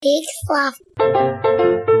Big fluff. Go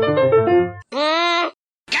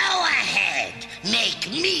ahead. Make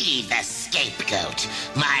me the scapegoat.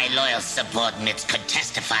 My loyal subordinates could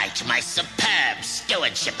testify to my superb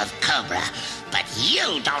stewardship of Cobra, but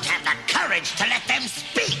you don't have the courage to let them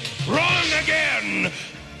speak. Wrong again!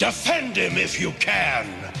 Defend him if you can.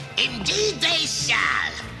 Indeed they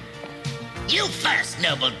shall. You first,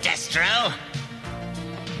 noble Destro.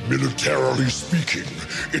 Militarily speaking,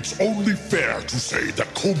 it's only fair to say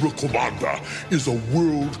that Cobra Commander is a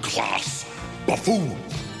world-class buffoon.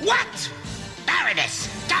 What? Baroness,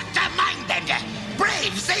 Dr. Mindbender,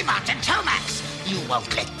 brave Zaymot and Tomax. You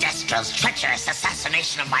won't let Destro's treacherous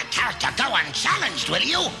assassination of my character go unchallenged, will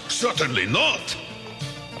you? Certainly not.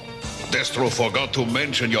 Destro forgot to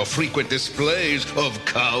mention your frequent displays of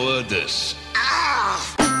cowardice.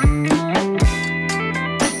 Ah!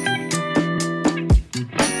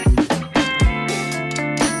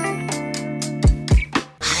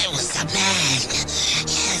 I was a man.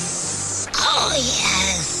 Yes. Oh,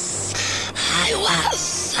 yes. I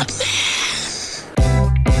was a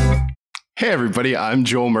man. Hey, everybody. I'm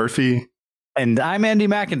Joel Murphy. And I'm Andy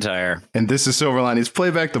McIntyre. And this is Silver Linings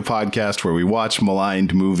Playback, the podcast where we watch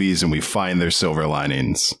maligned movies and we find their silver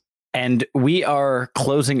linings. And we are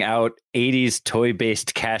closing out 80s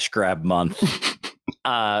toy-based cash grab month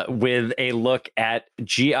with a look at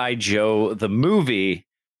G.I. Joe, the movie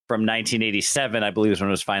from 1987, I believe is when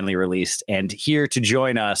it was finally released. And here to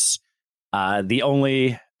join us, the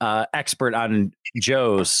only expert on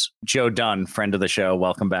Joe's, Joe Dunn, friend of the show.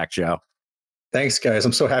 Welcome back, Joe. Thanks, guys.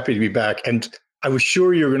 I'm so happy to be back. And I was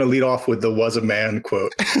sure you were going to lead off with the "was a man"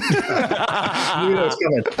 quote. You know it's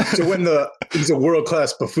coming. So when he's a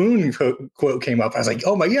world-class buffoon quote came up, I was like,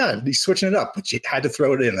 oh my God, he's switching it up. But you had to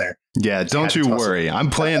throw it in there. Yeah, don't you worry. I'm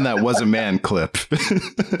playing that "was a man" clip.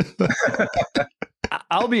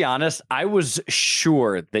 I'll be honest. I was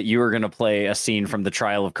sure that you were going to play a scene from the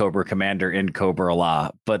trial of Cobra Commander in Cobra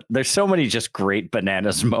La, but there's so many just great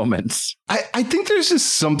bananas moments. I think there's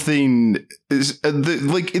just something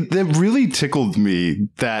that really tickled me,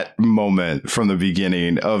 that moment from the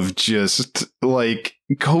beginning of just like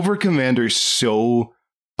Cobra Commander so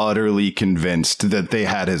utterly convinced that they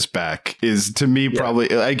had his back is, to me, probably,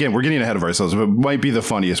 again, we're getting ahead of ourselves, but might be the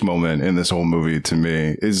funniest moment in this whole movie to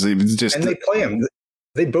me. Is just, and they play him.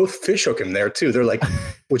 They both fishhook him there too. They're like,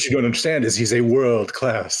 what you don't understand is he's a world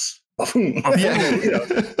class buffoon. Dr.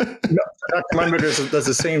 Mindbender does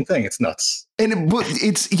the same thing. It's nuts. And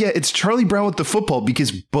it's Charlie Brown with the football,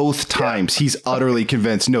 because both times he's utterly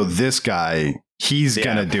convinced, no, this guy, he's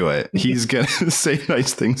gonna do it. He's gonna say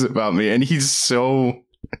nice things about me. And he's so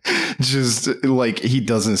just like, he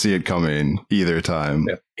doesn't see it coming either time.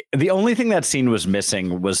 Yeah. The only thing that scene was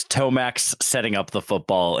missing was Tomax setting up the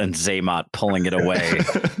football and Zaymot pulling it away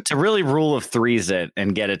to really rule of threes it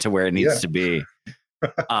and get it to where it needs to be.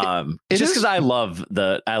 Just because I love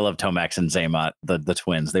Tomax and Zaymot, the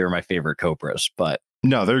twins. They were my favorite Cobras, but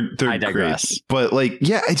no, they're I digress. Great. But like,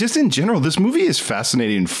 yeah, just in general, this movie is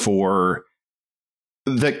fascinating for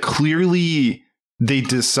that. Clearly, they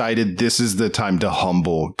decided this is the time to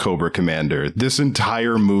humble Cobra Commander. This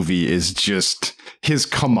entire movie is just his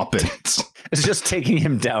comeuppance. It's just taking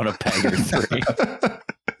him down a peg or three.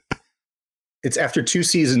 It's after 2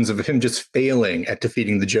 seasons of him just failing at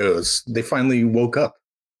defeating the Joes. They finally woke up.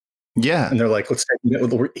 Yeah. And they're like,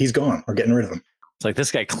 he's gone. We're getting rid of him. It's like,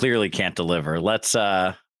 this guy clearly can't deliver. Let's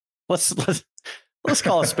call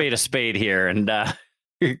a spade here and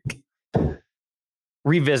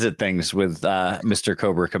revisit things with Mr.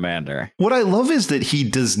 Cobra Commander. What I love is that he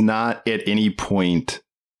does not at any point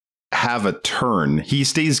have a turn. He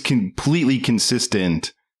stays completely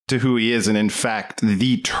consistent to who he is. And in fact,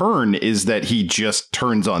 the turn is that he just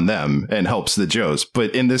turns on them and helps the Joes,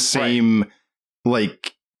 but in the same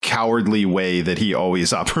like cowardly way that he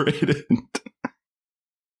always operated.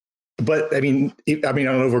 But I mean, I don't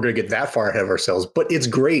know if we're going to get that far ahead of ourselves, but it's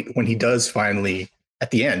great when he does finally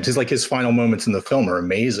at the end. Just like his final moments in the film are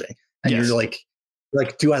amazing. And you're like,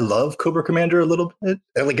 do I love Cobra Commander a little bit?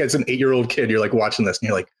 Like as an 8-year-old kid, you're like watching this and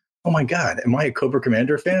you're like, oh my God, am I a Cobra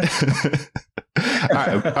Commander fan?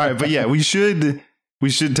 All right. But yeah, we should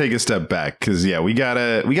take a step back because, yeah, we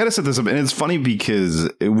gotta set this up. And it's funny because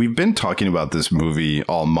we've been talking about this movie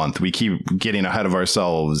all month. We keep getting ahead of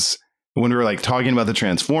ourselves when we're like talking about the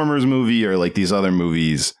Transformers movie or like these other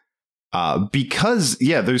movies. Because,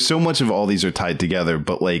 yeah, there's so much of all these are tied together,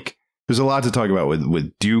 but like there's a lot to talk about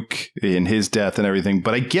with Duke and his death and everything.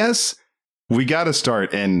 But I guess we got to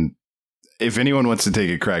start. And if anyone wants to take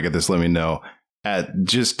a crack at this, let me know, at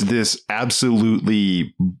just this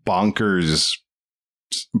absolutely bonkers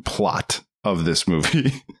plot of this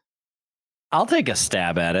movie. I'll take a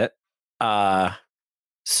stab at it.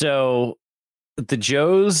 So the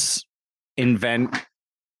Joes invent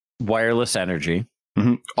wireless energy.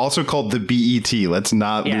 Mm-hmm. Also called the BET. Let's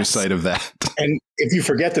not lose sight of that. And if you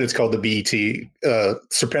forget that it's called the BET,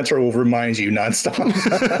 Serpentor will remind you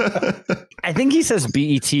nonstop. I think he says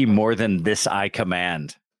BET more than this I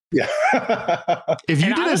command. Yeah. If you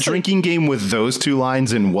did honestly, a drinking game with those two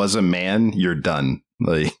lines and was a man, you're done.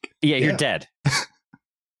 Like, you're dead.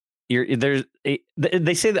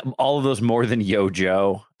 They say that all of those more than Yo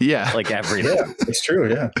Joe. Yeah. Like everything. Yeah, it's true.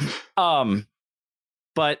 Yeah.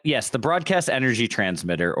 But yes, the broadcast energy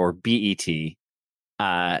transmitter, or BET,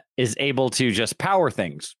 is able to just power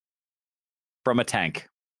things from a tank.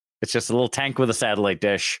 It's just a little tank with a satellite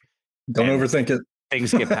dish. Don't overthink it.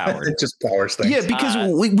 Things get powered. It just powers things. Yeah, because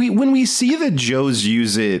we when we see the Joes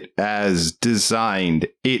use it as designed,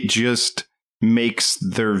 it just makes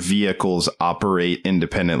their vehicles operate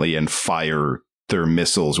independently and fire their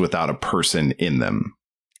missiles without a person in them.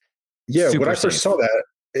 Yeah, when I first saw that,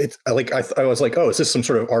 it's like I was like, oh, is this some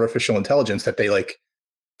sort of artificial intelligence that they like?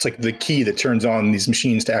 It's like the key that turns on these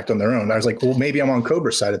machines to act on their own. I was like, well, maybe I'm on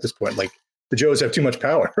Cobra's side at this point. Like the Joes have too much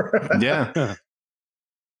power. Yeah.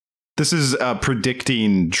 This is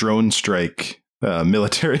predicting drone strike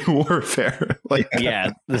military warfare. Like,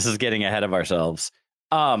 yeah, this is getting ahead of ourselves.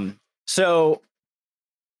 So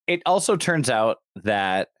it also turns out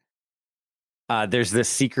that there's this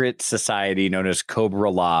secret society known as Cobra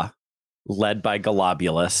Law, led by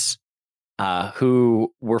Globulus,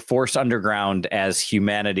 who were forced underground as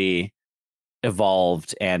humanity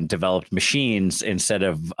evolved and developed machines instead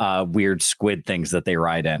of weird squid things that they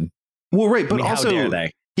ride in. Well, right, but how dare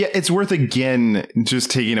they? Yeah, it's worth again just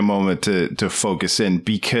taking a moment to focus in,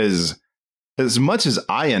 because as much as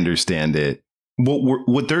I understand it,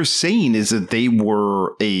 what they're saying is that they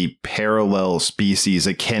were a parallel species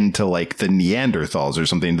akin to like the Neanderthals or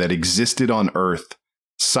something that existed on Earth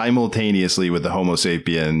simultaneously with the Homo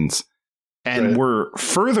sapiens and were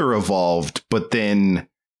further evolved, but then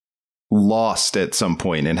lost at some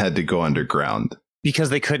point and had to go underground. Because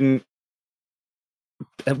they couldn't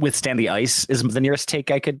withstand the ice is the nearest take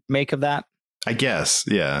I could make of that. I guess,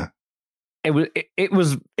 yeah. It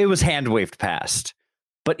was hand waved past.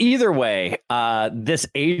 But either way, this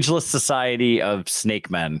ageless society of snake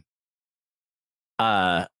men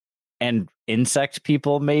and insect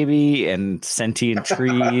people, maybe, and sentient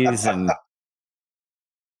trees, and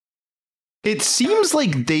it seems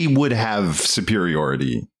like they would have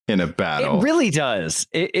superiority in a battle. It really does.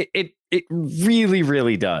 It really,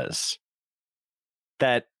 really does.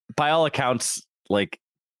 That, by all accounts, like,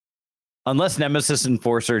 unless Nemesis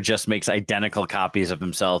Enforcer just makes identical copies of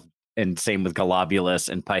himself, and same with Globulus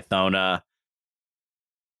and Pythona,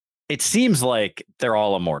 it seems like they're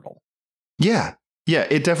all immortal. Yeah. Yeah,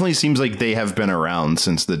 it definitely seems like they have been around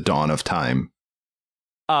since the dawn of time.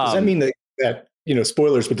 Does that mean that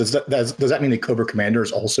spoilers, but does that mean that Cobra Commander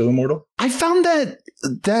is also immortal? I found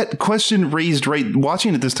that question raised right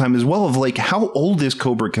watching it this time as well, of like, how old is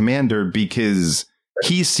Cobra Commander? Because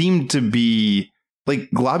he seemed to be, like,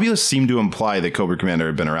 Globulus seemed to imply that Cobra Commander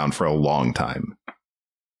had been around for a long time.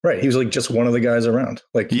 Right. He was like just one of the guys around.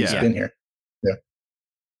 Like, he's been here. Yeah.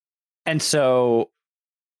 And so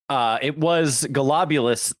it was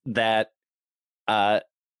Globulus that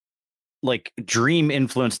Dream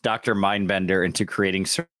influenced Dr. Mindbender into creating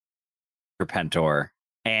Serpentor.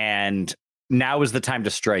 And now is the time to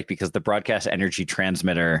strike, because the broadcast energy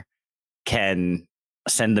transmitter can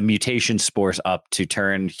send the mutation spores up to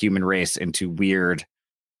turn human race into weird,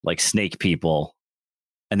 like, snake people.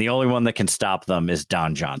 And the only one that can stop them is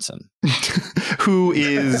Don Johnson, who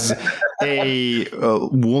is a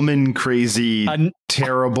woman crazy,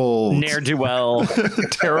 terrible ne'er-do-well,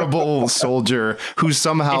 terrible soldier who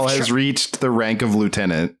somehow has reached the rank of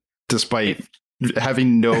lieutenant despite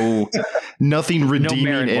having nothing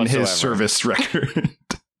redeeming in his service record.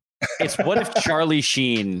 It's what if Charlie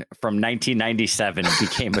Sheen from 1997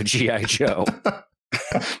 became a G.I. Joe?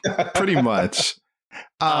 Pretty much.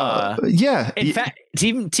 Yeah. In fact, to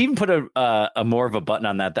even put a more of a button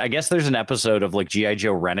on that, I guess there's an episode of like G.I.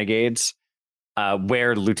 Joe Renegades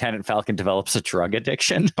where Lieutenant Falcon develops a drug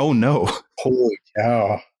addiction. Oh no! Holy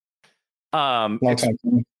cow! Long time.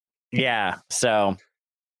 Yeah. So,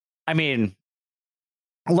 I mean,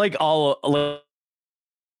 like all of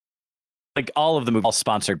the movies, all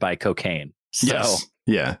sponsored by cocaine. So, yes.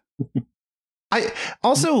 Yeah. I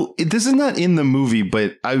also, this is not in the movie,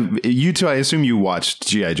 but you two, I assume you watched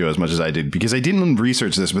G.I. Joe as much as I did, because I didn't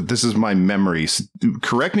research this, but this is my memory. So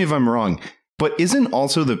correct me if I'm wrong, but isn't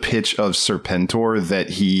also the pitch of Serpentor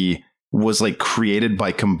that he was like created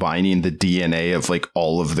by combining the DNA of like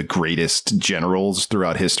all of the greatest generals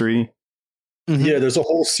throughout history. Mm-hmm. Yeah, there's a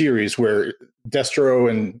whole series where Destro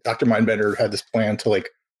and Dr. Mindbender had this plan to like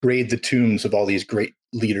raid the tombs of all these great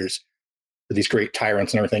leaders, these great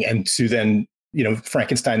tyrants and everything, and to then,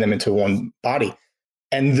 Frankenstein them into one body.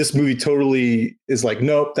 And this movie totally is like,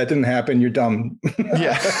 nope, that didn't happen. You're dumb.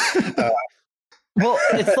 Yeah. Well,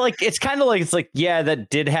 it's like, yeah, that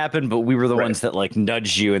did happen, but we were the ones that like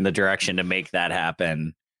nudged you in the direction to make that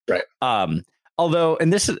happen. Right. Although,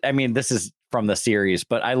 and this is from the series,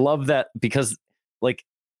 but I love that because like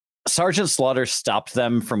Sergeant Slaughter stopped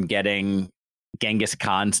them from getting Genghis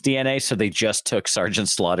Khan's DNA, so they just took Sergeant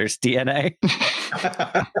Slaughter's DNA.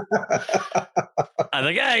 I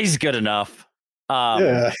think, he's good enough.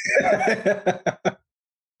 Yeah.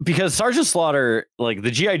 Because Sergeant Slaughter, like the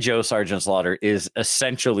G.I. Joe Sergeant Slaughter, is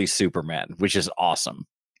essentially Superman, which is awesome.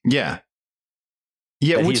 Yeah.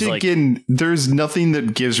 Yeah, That which he's again, there's nothing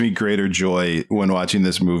that gives me greater joy when watching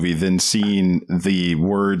this movie than seeing the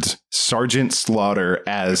words Sergeant Slaughter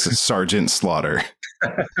as Sergeant Slaughter.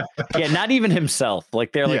 Yeah, not even himself.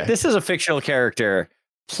 Like they're like, this is a fictional character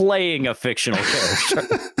playing a fictional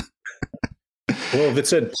character. Well, if it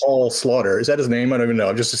said Paul Slaughter, is that his name? I don't even know.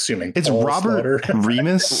 I'm just assuming. It's Paul Robert Slaughter.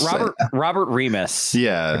 Remus. Robert Remus.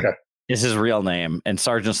 Yeah. Okay. Is his real name, and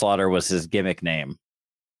Sergeant Slaughter was his gimmick name.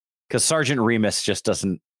 Because Sergeant Remus just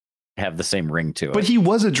doesn't have the same ring to it. But he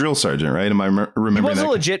was a drill sergeant, right? Am I remembering He was that? a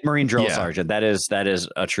legit Marine drill sergeant. That is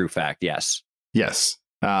a true fact. Yes. Yes.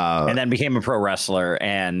 And then became a pro wrestler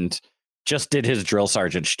and just did his drill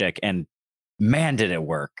sergeant shtick, and man, did it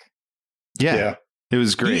work! Yeah. It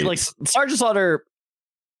was great. Like Sergeant Slaughter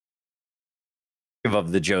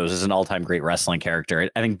of the Joes is an all-time great wrestling character.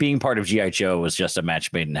 I think being part of G.I. Joe was just a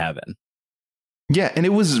match made in heaven. Yeah, and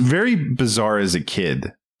it was very bizarre as a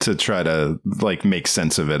kid to try to like make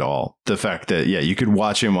sense of it all. The fact that you could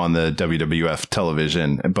watch him on the WWF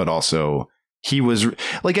television, but also he was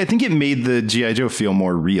like, I think it made the G.I. Joe feel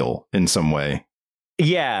more real in some way.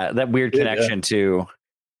 Yeah, that weird connection to,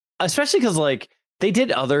 especially because like they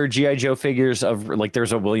did other G.I. Joe figures of like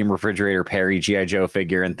there's a William Refrigerator Perry G.I. Joe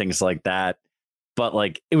figure and things like that. But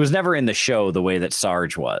like it was never in the show the way that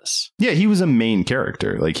Sarge was. Yeah, he was a main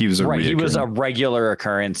character. Like he was he was a regular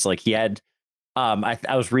occurrence. Like he had I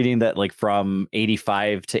was reading that like from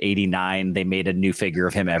 85 to 89, they made a new figure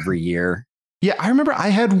of him every year. Yeah, I remember I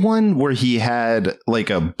had one where he had like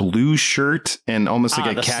a blue shirt and almost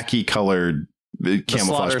like a khaki colored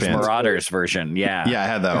camouflage pants. Marauders version. Yeah. Yeah, I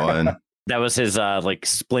had that one. That was his like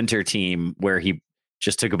Splinter team where he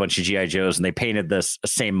just took a bunch of G.I. Joes and they painted this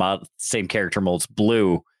same character molds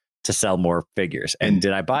blue to sell more figures. And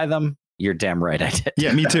did I buy them? You're damn right I did.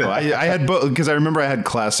 Yeah, me too. I had both because I remember I had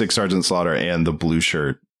classic Sergeant Slaughter and the blue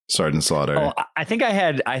shirt Sergeant Slaughter. Oh, I think I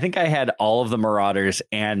had all of the Marauders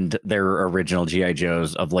and their original G.I.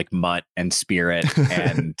 Joes of like Mutt and Spirit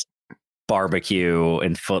and Barbecue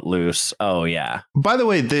and Footloose. Oh yeah. By the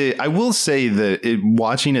way, I will say that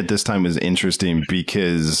watching it this time was interesting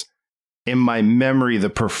because in my memory,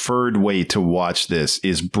 the preferred way to watch this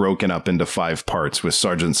is broken up into 5 parts with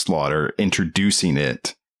Sergeant Slaughter introducing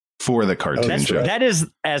it for the cartoon show. Right. That is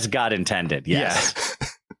as God intended. Yes. Yeah.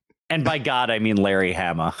 And by God, I mean Larry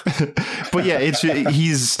Hama. But yeah,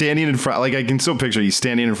 he's standing in front. Like I can still picture he's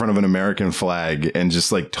standing in front of an American flag and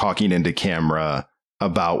just like talking into camera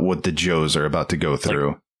about what the Joes are about to go through.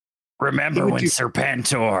 Like, remember when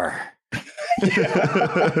Serpentor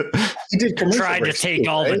he did tried to take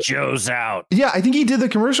all the Joes out? Yeah, I think he did the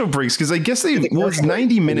commercial breaks because I guess it was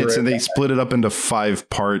 90 minutes and they split it up into 5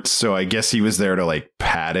 parts. So I guess he was there to like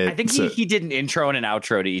pad it. I think he did an intro and an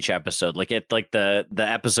outro to each episode. Like the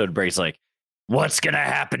episode breaks like, what's gonna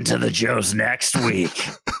happen to the Joes next week?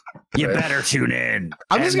 You better tune in.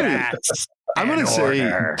 I'm gonna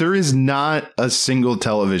say there is not a single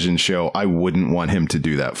television show I wouldn't want him to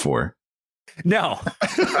do that for. No.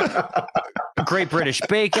 Great British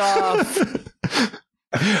Bake Off.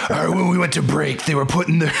 When we went to break, they were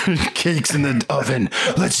putting their cakes in the oven.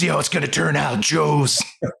 Let's see how it's going to turn out, Joes.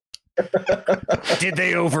 Did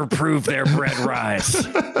they overprove their bread rise?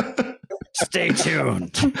 Stay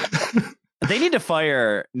tuned. They need to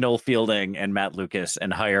fire Noel Fielding and Matt Lucas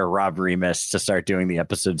and hire Rob Remus to start doing the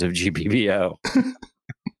episodes of GBBO.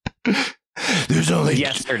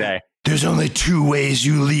 There's only 2 ways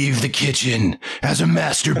you leave the kitchen: as a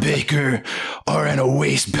master baker or in a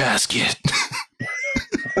wastebasket.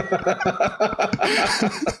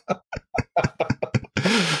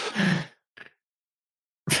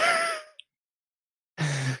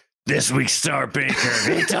 This week's Star Baker,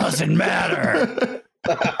 it doesn't matter.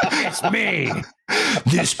 It's me.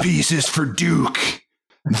 This piece is for Duke.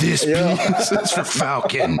 This piece is for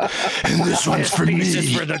Falcon, and this one's for me. This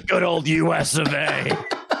is for the good old US of A.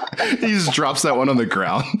 He just drops that one on the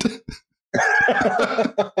ground.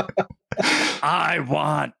 I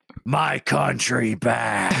want my country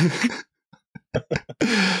back.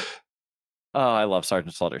 Oh, I love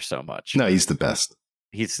Sergeant Slaughter so much. No, he's the best.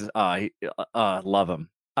 He's love him.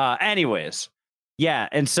 Anyways, yeah,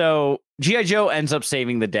 and so G.I. Joe ends up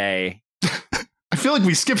saving the day. I feel like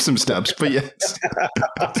we skipped some steps, but yes.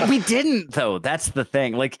 We didn't, though. That's the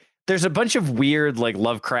thing. Like, there's a bunch of weird, like,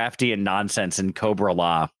 Lovecraftian nonsense in Cobra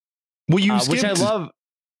Law. Well, you which I love.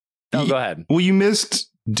 Oh, go ahead. Well, you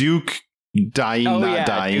missed Duke dying, not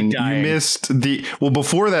dying. Duke dying. You missed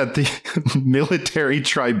before that, the military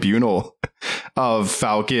tribunal of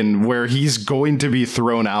Falcon, where he's going to be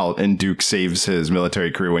thrown out and Duke saves his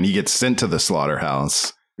military crew and he gets sent to the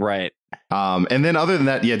slaughterhouse. Right. And then other than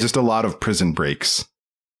that, yeah, just a lot of prison breaks.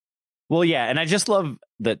 Well, yeah, and I just love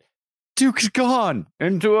that Duke's gone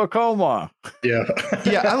into a coma. Yeah.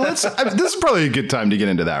 Yeah, this is probably a good time to get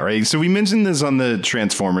into that, right? So we mentioned this on the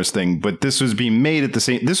Transformers thing, but this was being made at the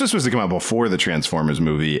same. This was supposed to come out before the Transformers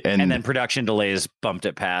movie, and then production delays bumped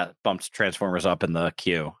Transformers up in the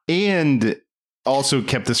queue, and also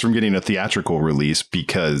kept this from getting a theatrical release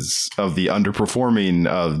because of the underperforming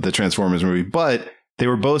of the Transformers movie. But they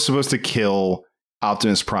were both supposed to kill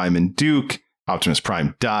Optimus Prime and Duke. Optimus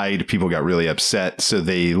Prime died. People got really upset. So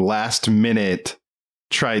they last minute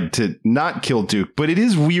tried to not kill Duke. But it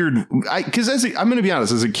is weird. Because I'm going to be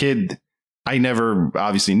honest, as a kid, I never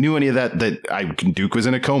obviously knew any of that. Duke was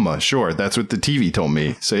in a coma. Sure. That's what the TV told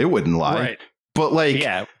me. So it wouldn't lie. Right. But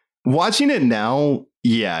watching it now,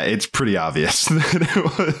 yeah, it's pretty obvious that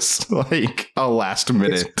it was like a last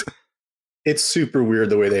minute. It's super weird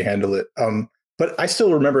the way they handle it. But I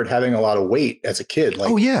still remember it having a lot of weight as a kid. Like,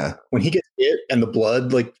 oh yeah, when he gets hit and the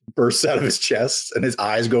blood like bursts out of his chest and his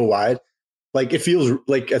eyes go wide, like it feels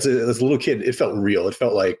like as a little kid, it felt real. It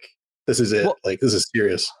felt like this is it. Well, like this is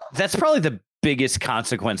serious. That's probably the biggest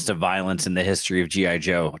consequence to violence in the history of G.I.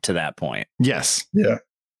 Joe to that point. Yes. Yeah.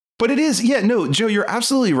 But it is. Yeah. No, Joe, you're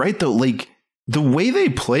absolutely right, though. Like the way they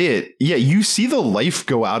play it. Yeah. You see the life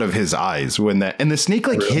go out of his eyes and the snake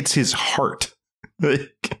hits his heart.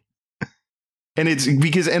 And it's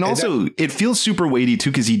because, and also it feels super weighty too,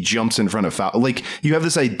 because he jumps in front of Falcon. Like you have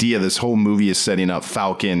this idea, this whole movie is setting up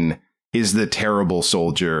Falcon is the terrible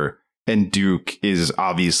soldier and Duke is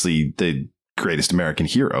obviously the greatest American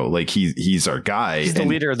hero. Like he's our guy. He's the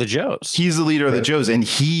leader of the Joes. He's the leader of the Joes. And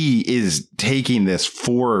he is taking this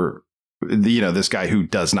for, this guy who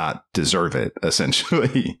does not deserve it,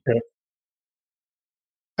 essentially.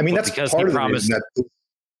 I mean, that's part of the reason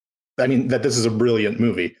that this is a brilliant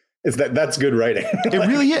movie. Is that's good writing. It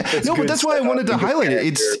really is. No, but that's why I wanted to highlight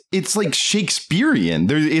it. It's like Shakespearean.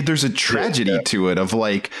 There's a tragedy to it of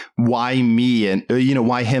like, why me and,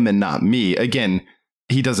 why him and not me? Again,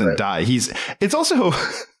 he doesn't die. It's also,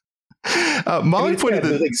 Molly pointed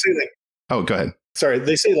that. Oh, go ahead. Sorry.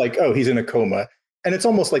 They say like, oh, he's in a coma. And it's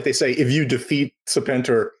almost like they say, if you defeat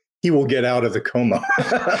Serpentor, he will get out of the coma.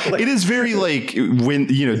 It is very like when,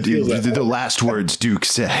 the last words Duke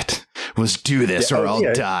said was do this or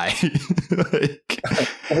I'll die.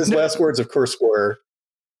 His last words, of course, were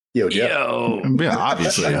yo. Yeah,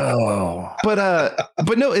 obviously.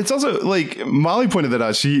 But no, it's also like Molly pointed that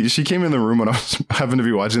out. She came in the room when I was happened to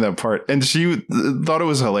be watching that part and she thought it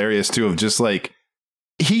was hilarious too, of just like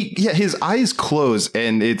his eyes close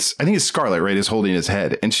and I think it's Scarlet, right, is holding his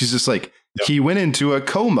head. And she's just like, he went into a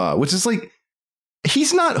coma, which is like,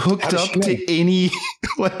 he's not hooked up to any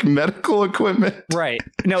like medical equipment. Right.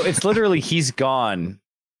 No, it's literally he's gone.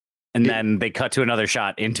 And then they cut to another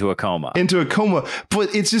shot into a coma.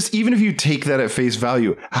 But it's just, even if you take that at face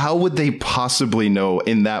value, how would they possibly know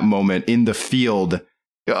in that moment in the field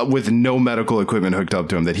with no medical equipment hooked up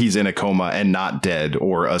to him that he's in a coma and not dead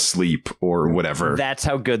or asleep or whatever? That's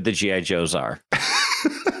how good the G.I. Joes are.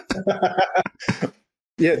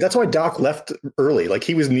 Yeah, that's why Doc left early. Like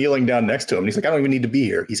he was kneeling down next to him. He's like, I don't even need to be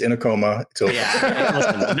here. He's in a coma. It's over. Yeah,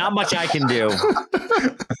 listen, not much I can do.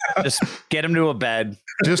 Just get him to a bed.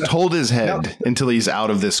 Just hold his head until he's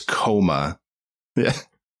out of this coma. Yeah.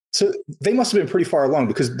 So they must have been pretty far along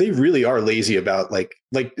because they really are lazy about like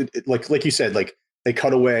you said, like they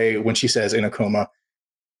cut away when she says in a coma.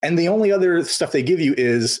 And the only other stuff they give you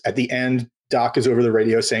is at the end, Doc is over the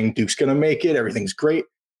radio saying Duke's going to make it. Everything's great.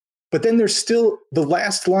 But then there's still the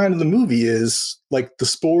last line of the movie is like the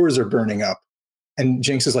spores are burning up. And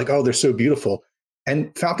Jinx is like, oh, they're so beautiful.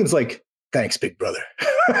 And Falcon's like, thanks, big brother.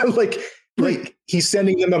 Like Like he's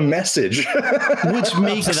sending them a message, which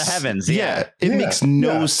makes to the heavens. It makes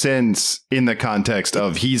no sense in the context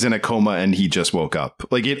of he's in a coma and he just woke up.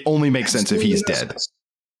 Like it only makes sense if he's dead.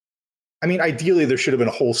 I mean, ideally, there should have been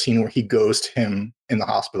a whole scene where he goes to him in the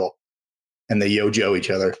hospital and they yo-jo each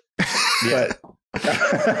other. But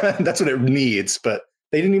that's what it needs. But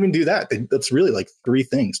they didn't even do that. That's really like 3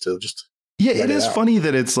 things to just. Yeah, it is funny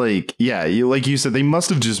that it's like, like you said, they must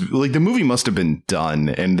have just like the movie must have been done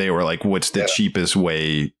and they were like, what's the cheapest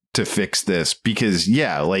way to fix this? Because,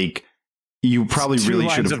 like you probably really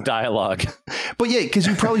should have dialogue. But because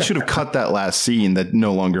you probably should have cut that last scene that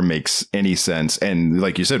no longer makes any sense. And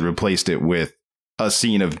like you said, replaced it with a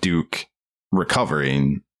scene of Duke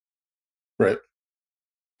recovering. Right.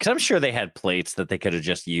 Because I'm sure they had plates that they could have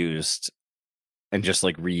just used and just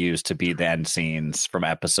like reused to be the end scenes from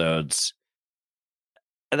episodes.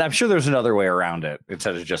 And I'm sure there's another way around it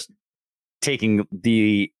instead of just taking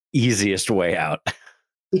the easiest way out.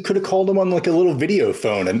 He could have called him on like a little video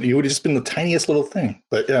phone and it would have just been the tiniest little thing.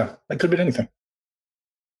 But yeah, that could have been anything.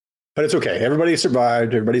 But it's okay. Everybody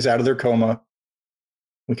survived. Everybody's out of their coma.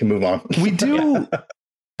 We can move on. We do.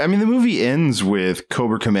 I mean, the movie ends with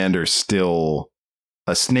Cobra Commander still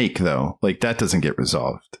a snake, though. Like that doesn't get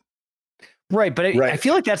resolved. Right, but I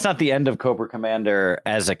feel like that's not the end of Cobra Commander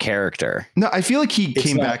as a character. No, I feel like he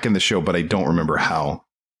came back in the show, but I don't remember how.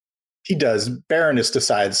 He does. Baroness gets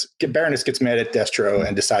mad at Destro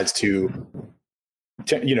and decides to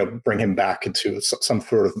bring him back into some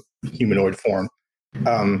sort of humanoid form.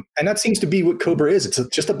 And that seems to be what Cobra is. It's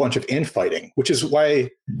just a bunch of infighting, which is why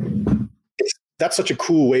that's such a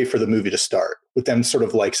cool way for the movie to start, with them sort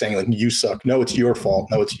of like saying, like, you suck. No, it's your fault.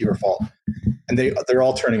 No, it's your fault. And they're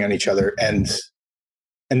all turning on each other. And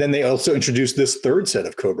then they also introduce this third set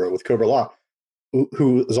of Cobra with Cobra Law,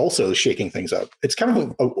 who is also shaking things up. It's kind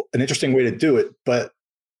of an interesting way to do it, but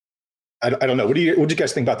I don't know. What do you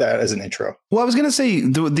guys think about that as an intro? Well, I was going to say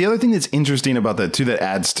the other thing that's interesting about that too, that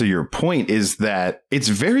adds to your point, is that it's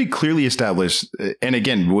very clearly established. And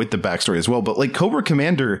again, with the backstory as well, but like Cobra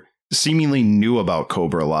Commander seemingly knew about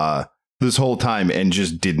Cobra Law this whole time and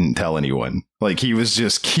just didn't tell anyone. Like he was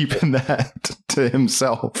just keeping that to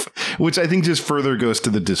himself, which I think just further goes to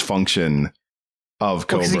the dysfunction of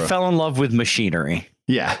Cobra. Because he fell in love with machinery.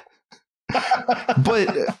 Yeah.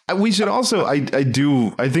 But we should also, I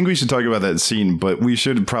think we should talk about that scene, but we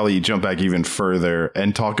should probably jump back even further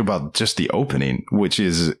and talk about just the opening, which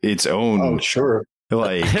is its own. Oh, sure.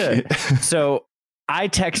 Like, so I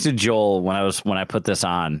texted Joel when I put this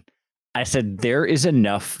on. I said, there is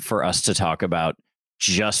enough for us to talk about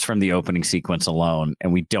just from the opening sequence alone.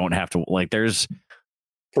 And we don't have to, like, there's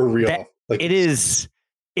for real. Like it is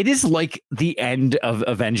like the end of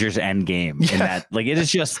Avengers Endgame in that, like, it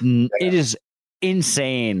is just, it is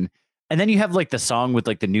insane. And then you have like the song with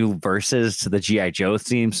like the new verses to the G.I. Joe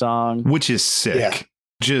theme song, which is sick. Yeah.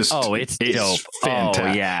 Just it's dope. Fantastic.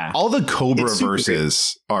 Oh, yeah. All the Cobra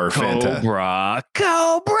verses are fantastic. Cobra.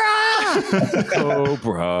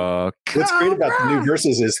 What's great about the new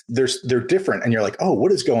verses is they're different, and you're like, oh,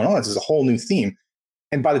 what is going on? This is a whole new theme.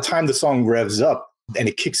 And by the time the song revs up and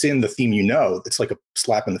it kicks in the theme, it's like a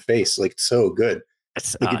slap in the face. Like, so good.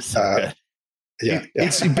 It's like, so good. Yeah.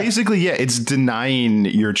 It's basically, it's denying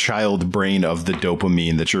your child brain of the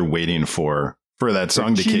dopamine that you're waiting for that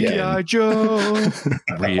song to kick in. Joe,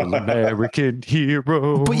 real American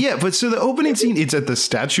hero. But so the opening scene, it's at the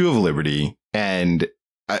Statue of Liberty, and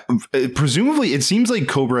presumably it seems like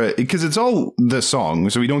Cobra, because it's all the song,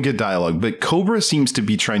 so we don't get dialogue, but Cobra seems to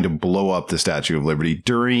be trying to blow up the Statue of Liberty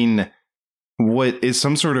during what is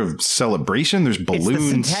some sort of celebration. There's balloons.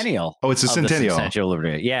 It's the centennial. Oh, it's the centennial. Statue of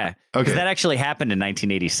Liberty. Yeah. Okay. That actually happened in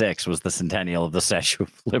 1986, was the centennial of the Statue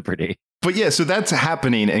of Liberty. But so that's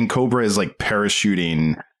happening, and Cobra is like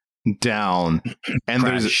parachuting down, and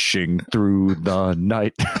crashing through the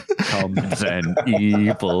night comes an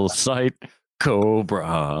evil sight.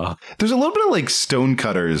 Cobra. There's a little bit of like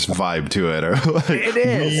Stonecutters vibe to it. Or like, it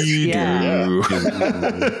is.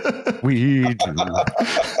 We do.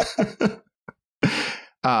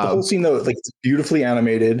 The whole scene, though, like, it's beautifully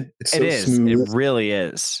animated. It's so smooth. It really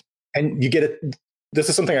is. And you get it. This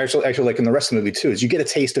is something I actually like in the rest of the movie too. Is you get a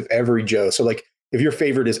taste of every Joe. So like, if your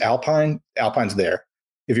favorite is Alpine, Alpine's there.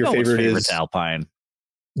 If your favorite is Alpine,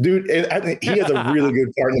 dude, he has a really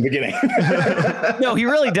good part in the beginning. No, he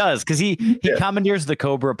really does, because he commandeers the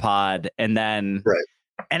Cobra pod, and then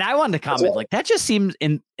And I wanted to comment, like, that just seems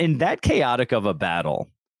in that chaotic of a battle,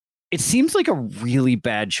 it seems like a really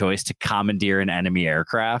bad choice to commandeer an enemy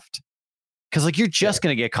aircraft, because like you're just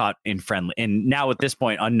gonna get caught in now at this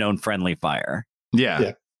point unknown friendly fire.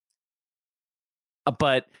 Yeah.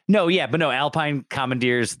 But no, Alpine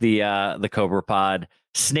commandeers the Cobra pod.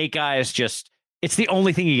 Snake Eyes it's the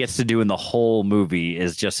only thing he gets to do in the whole movie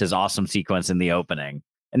is just his awesome sequence in the opening.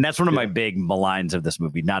 And that's one of my big maligns of this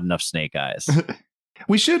movie. Not enough Snake Eyes.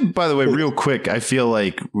 We should, by the way, real quick, I feel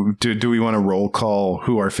like, do we want to roll call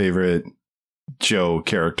who our favorite Joe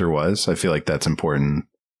character was? I feel like that's important.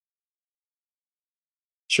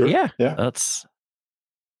 Sure. Yeah. That's.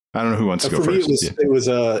 I don't know who wants to go first.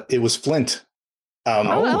 It was Flint. I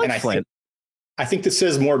like Flint. I think this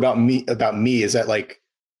says more about me is that like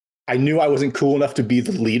I knew I wasn't cool enough to be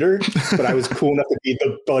the leader, but I was cool enough to be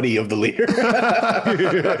the buddy of the leader. I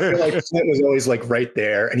feel like Flint was always like right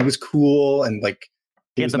there, and he was cool and like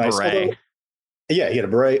he had the nice. Beret. He had a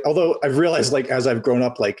beret. Although I've realized, like as I've grown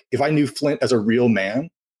up, like if I knew Flint as a real man,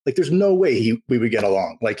 like there's no way we would get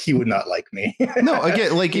along. Like he would not like me. No,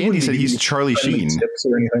 again, like Andy said, he's Charlie Sheen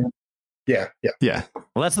or anything. Yeah.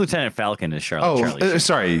 Well, that's Lieutenant Falcon is Charlie.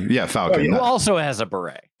 Sorry. Yeah, Falcon. Who also has a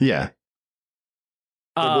beret. Yeah.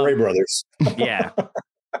 The Beret brothers. Yeah.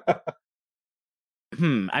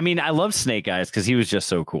 I mean, I love Snake Eyes because he was just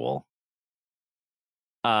so cool.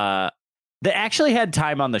 They actually had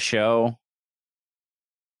time on the show.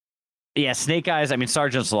 Yeah, Snake Eyes. I mean,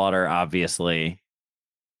 Sergeant Slaughter, obviously.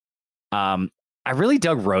 I really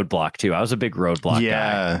dug Roadblock too. I was a big Roadblock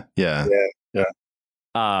guy. Yeah.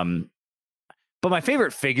 But my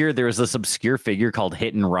favorite figure, there was this obscure figure called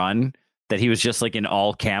Hit and Run that he was just like in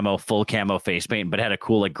all camo, full camo face paint, but had a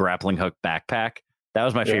cool like grappling hook backpack. That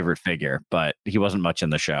was my favorite figure, but he wasn't much in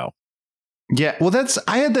the show. Yeah, well,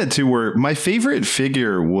 I had that too, where my favorite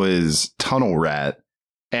figure was Tunnel Rat.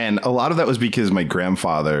 And a lot of that was because my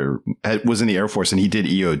grandfather was in the Air Force and he did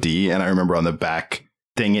EOD. And I remember on the back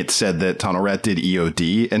thing, it said that Tunnel Rat did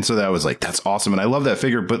EOD. And so that was like, that's awesome. And I love that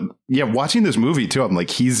figure. But yeah, watching this movie too, I'm like,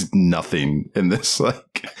 he's nothing in this.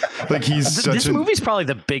 Like he's this movie's probably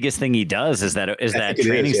the biggest thing he does is that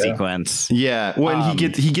training sequence. Yeah. When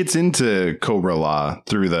he gets into Cobra Law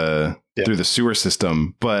through the sewer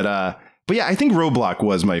system. But yeah, I think Roadblock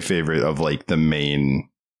was my favorite of like the main.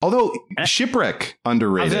 Although Shipwreck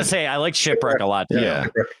underrated. I was gonna say I like Shipwreck a lot too. Yeah.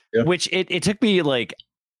 Which it took me like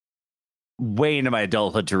way into my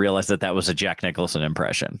adulthood to realize that was a Jack Nicholson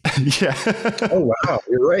impression. Yeah. Oh wow,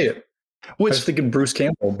 you're right. I was thinking Bruce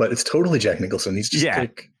Campbell, but it's totally Jack Nicholson. He's just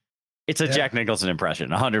it's a Jack Nicholson impression,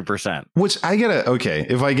 100%. Which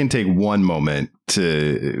if I can take one moment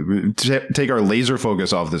to take our laser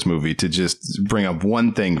focus off this movie to just bring up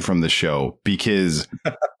one thing from the show, because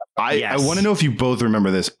I want to know if you both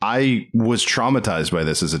remember this. I was traumatized by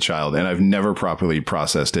this as a child, and I've never properly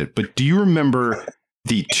processed it. But do you remember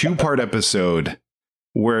the 2-part episode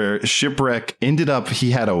where Shipwreck ended up,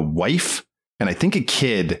 he had a wife and I think a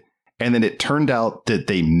kid, and then it turned out that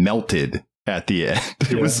they melted at the end.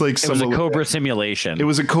 It was like it was a Cobra simulation. It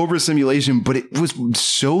was a Cobra simulation, but it was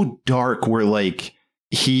so dark where like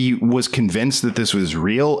he was convinced that this was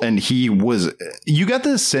real, and you got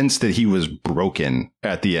the sense that he was broken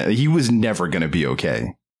at the end. He was never going to be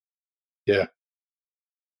okay. Yeah.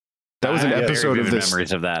 That was an episode of this.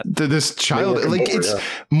 Memories of that. This child, like it's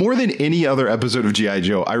more than any other episode of G.I.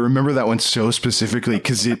 Joe. I remember that one so specifically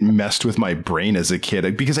because it messed with my brain as a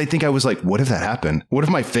kid. Because I think I was like, "What if that happened? What if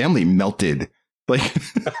my family melted?" Like,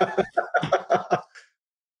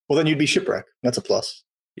 well, then you'd be Shipwreck. That's a plus.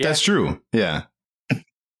 Yeah. That's true. Yeah.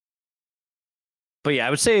 But yeah, I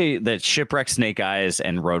would say that Shipwreck, Snake Eyes,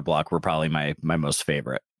 and Roadblock were probably my most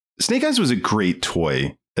favorite. Snake Eyes was a great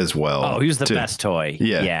toy as well. Oh, he was the best toy.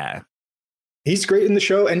 Yeah. He's great in the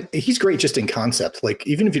show, and he's great just in concept. Like,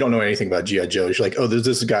 even if you don't know anything about G.I. Joe, you're like, oh, there's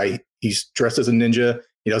this guy. He's dressed as a ninja.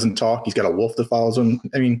 He doesn't talk. He's got a wolf that follows him.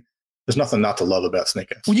 I mean, there's nothing not to love about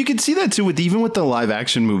Snake Eyes. Well, you can see that too even with the live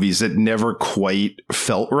action movies that never quite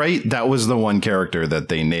felt right. That was the one character that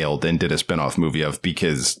they nailed and did a spinoff movie of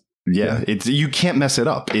because it's you can't mess it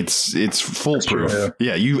up. It's foolproof. True,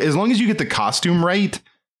 yeah, you as long as you get the costume right,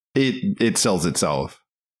 it sells itself.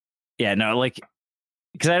 Yeah, no, like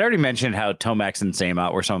because I'd already mentioned how Tomax and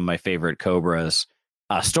Xamot were some of my favorite Cobras.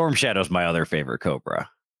 Storm Shadow's my other favorite Cobra.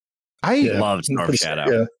 I love Storm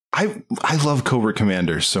Shadow. I love Cobra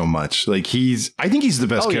Commander so much. Like I think he's the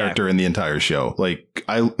best character in the entire show. Like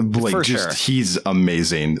he's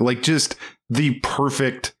amazing. Like just the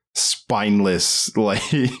perfect spineless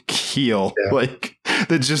like heel like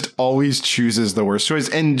that just always chooses the worst choice.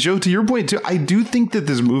 And Joe, to your point too, I do think that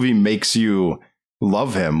this movie makes you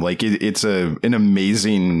love him. Like it's an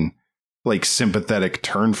amazing like sympathetic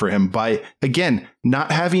turn for him by again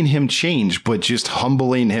not having him change but just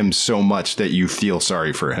humbling him so much that you feel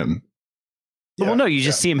sorry for him. Well, no, you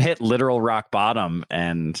just see him hit literal rock bottom,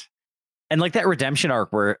 and And like that redemption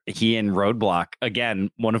arc where he and Roadblock, again,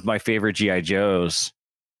 one of my favorite G.I. Joes,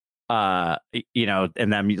 you know,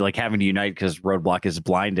 and them like having to unite because Roadblock is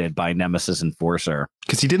blinded by Nemesis Enforcer.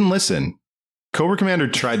 Because he didn't listen. Cobra Commander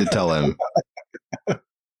tried to tell him.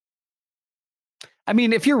 I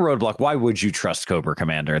mean, if you're Roadblock, why would you trust Cobra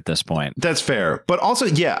Commander at this point? That's fair. But also,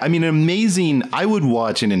 yeah, I mean, amazing. I would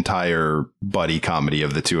watch an entire buddy comedy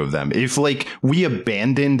of the two of them. If like we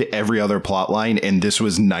abandoned every other plot line and this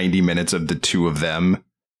was 90 minutes of the two of them,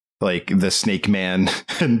 like the Snake Man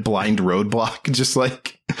and Blind Roadblock, just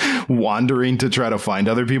like wandering to try to find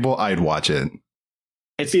other people, I'd watch it.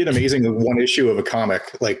 It'd be an amazing one issue of a comic,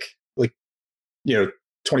 like, you know,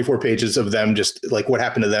 24 pages of them, just like what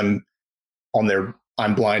happened to them on their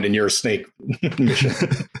I'm blind and you're a snake mission.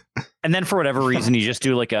 And then for whatever reason, you just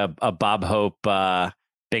do like a Bob Hope,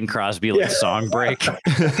 Bing Crosby like song break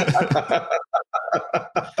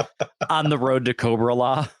on the road to Cobra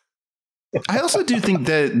Law. I also do think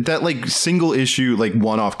that like single issue, like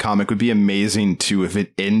one-off comic would be amazing too if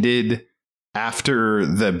it ended after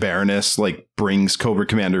the Baroness like brings Cobra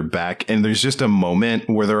Commander back and there's just a moment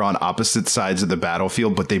where they're on opposite sides of the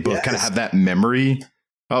battlefield, but they both kind of have that memory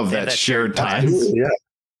of that shared time. Yeah.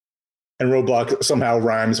 And Roadblock somehow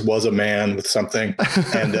rhymes was a man with something.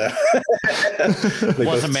 And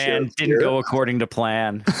was a man, didn't go according to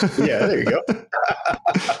plan. Yeah, there you go.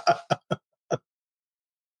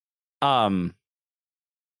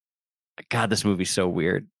 God, this movie's so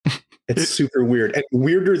weird. It's super weird and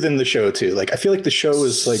weirder than the show too. Like I feel like the show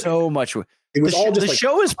is like so much. It was all just the like,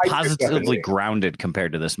 show is positively grounded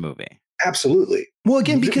compared to this movie. Absolutely. Well,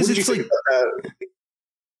 again, because it's like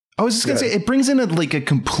I was just gonna say it brings in a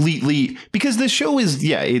completely, because the show is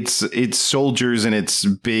it's soldiers and it's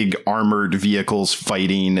big armored vehicles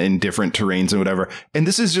fighting in different terrains and whatever. And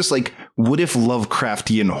this is just like, what if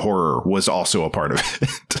Lovecraftian horror was also a part of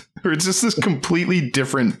it? Or it's just this completely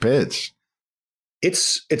different pitch.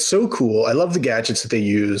 It's so cool. I love the gadgets that they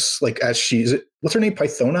use. Like as what's her name?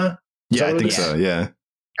 Pythona? Yeah, I think so. Yeah.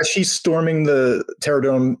 As she's storming the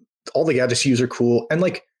Terradome, all the gadgets you use are cool. And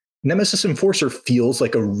like Nemesis Enforcer feels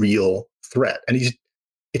like a real threat. And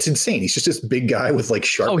it's insane. He's just this big guy with like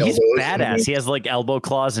sharp elbows. He's badass. He has like elbow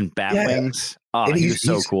claws and bat wings. Oh, and he's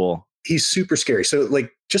so cool. He's super scary. So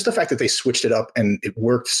like just the fact that they switched it up and it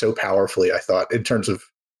worked so powerfully, I thought, in terms of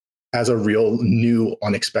as a real new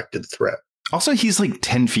unexpected threat. Also, he's like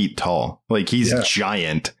 10 feet tall. Like he's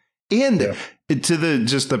giant. And to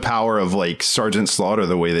the power of like Sergeant Slaughter,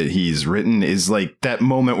 the way that he's written is like that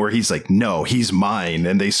moment where he's like, no, he's mine.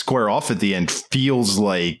 And they square off at the end feels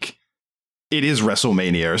like it is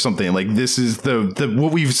WrestleMania or something. Like this is the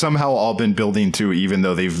what we've somehow all been building to, even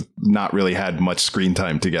though they've not really had much screen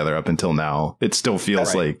time together up until now. It still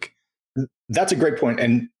feels like. That's a great point.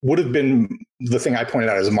 And would have been the thing I pointed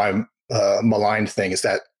out as my maligned thing is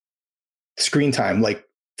that screen time, like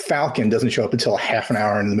Falcon doesn't show up until half an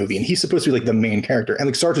hour into the movie and he's supposed to be like the main character. And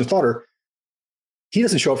like Sergeant Slaughter, he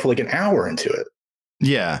doesn't show up for like an hour into it.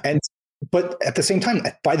 Yeah. But at the same time,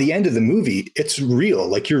 by the end of the movie, it's real.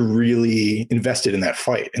 Like you're really invested in that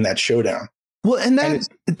fight, in that showdown. Well, and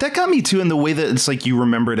that got me too in the way that it's like you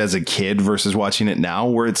remember it as a kid versus watching it now,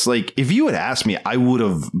 where it's like, if you had asked me, I would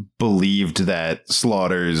have believed that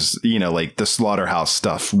Slaughter's, like the Slaughterhouse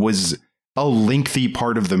stuff was a lengthy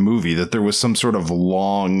part of the movie, that there was some sort of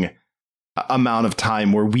long amount of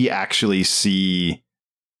time where we actually see,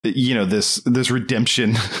 this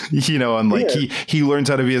redemption, and like he learns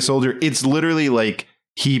how to be a soldier. It's literally like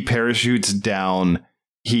he parachutes down.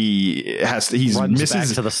 He misses back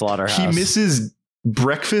to the slaughterhouse. He misses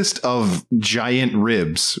breakfast of giant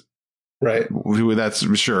ribs. Right.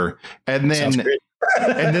 That's sure. And then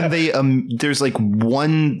and then they there's like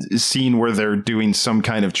one scene where they're doing some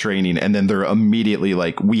kind of training and then they're immediately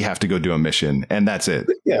like, we have to go do a mission, and that's it.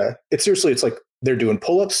 Yeah. It's like they're doing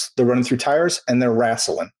pull-ups, they're running through tires, and they're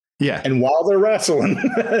wrestling. Yeah. And while they're wrestling,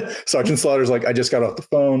 Sergeant Slaughter's like, I just got off the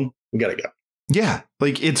phone. We gotta go. Yeah,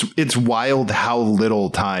 like it's wild how little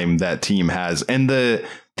time that team has, and the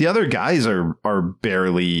other guys are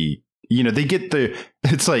barely, they get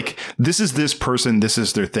it's like, this is this person, this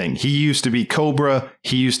is their thing. He used to be Cobra,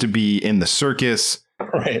 he used to be in the circus,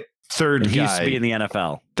 right? Third he guy used to be in the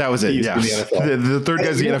NFL. That was it. Yeah, the third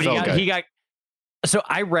guy's the NFL guy. So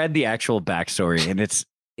I read the actual backstory, and it's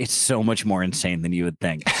so much more insane than you would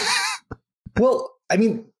think. Well, I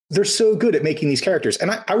mean, they're so good at making these characters.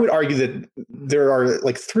 And I would argue that there are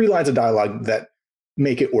like 3 lines of dialogue that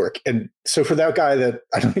make it work. And so for that guy they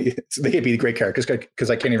can't be great characters because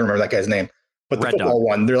I can't even remember that guy's name. But the Red football Dog.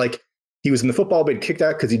 one, they're like, he was in the football, but kicked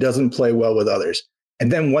out because he doesn't play well with others.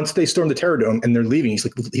 And then once they storm the Terradome and they're leaving,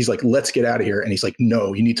 he's like, let's get out of here. And he's like,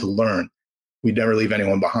 no, you need to learn. we'd never leave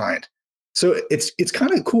anyone behind. So it's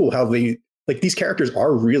kind of cool how they like these characters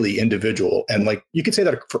are really individual, and like you could say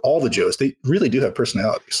that for all the Joes, they really do have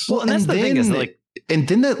personalities. Well, and that's the thing is like. And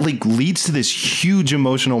then that like leads to this huge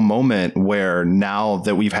emotional moment where now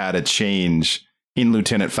that we've had a change in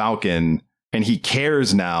Lieutenant Falcon and he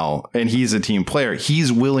cares now and he's a team player,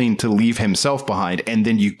 he's willing to leave himself behind. And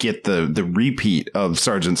then you get the repeat of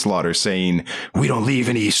Sergeant Slaughter saying, we don't leave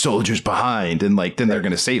any soldiers behind. And like, then they're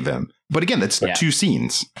going to save him. But again, that's 2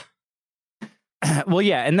 scenes. Well,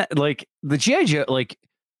 yeah. And that, like the G.I. Joe, like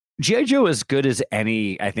G.I. Joe, as good as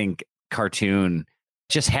any, I think, cartoon,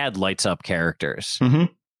 just had lights up characters.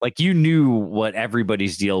 Mm-hmm. Like you knew what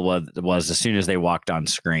everybody's deal was as soon as they walked on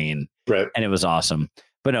screen. Right. And it was awesome.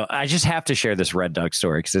 But no, I just have to share this Red Dog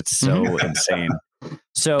story because it's so insane.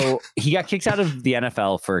 So he got kicked out of the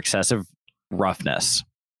NFL for excessive roughness.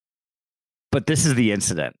 But this is the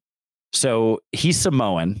incident. So he's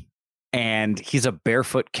Samoan and he's a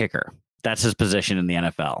barefoot kicker. That's his position in the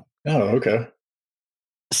NFL. Oh, okay.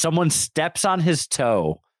 Someone steps on his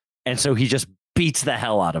toe. And so he just beats the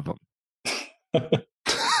hell out of him.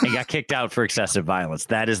 And got kicked out for excessive violence.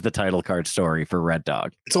 That is the title card story for Red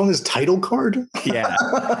Dog. It's on his title card? Yeah.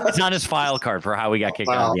 It's on his file card for how he got kicked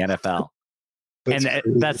out of the NFL.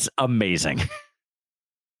 That's amazing.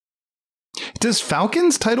 Does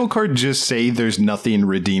Falcon's title card just say there's nothing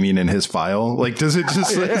redeeming in his file? Like, is it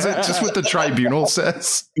just what the tribunal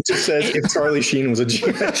says? It just says if Charlie Sheen was a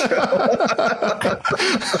G.I. Joe.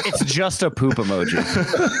 It's just a poop emoji.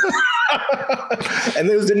 And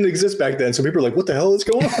those didn't exist back then. So people are like, what the hell is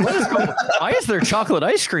going on? Why is there chocolate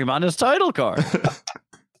ice cream on his title card?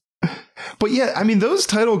 But yeah, I mean, those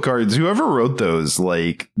title cards, whoever wrote those,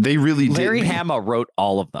 like, they really did. Larry Hama wrote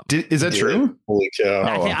all of them. Is that true? Holy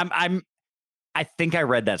cow. I think I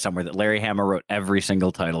read that somewhere that Larry Hama wrote every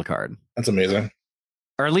single title card. That's amazing.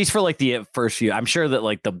 Or at least for like the first few. I'm sure that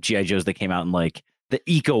like the G.I. Joes that came out in like the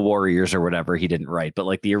Eco Warriors or whatever he didn't write, but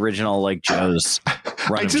like the original like Joes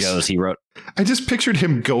run of Joes he wrote. I just pictured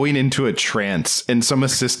him going into a trance and some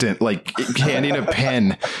assistant like handing a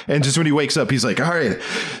pen, and just when he wakes up he's like, all right,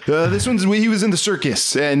 this one's he was in the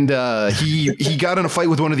circus and he got in a fight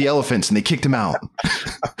with one of the elephants and they kicked him out.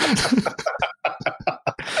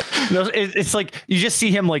 No, it's like you just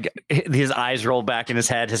see him like his eyes roll back in his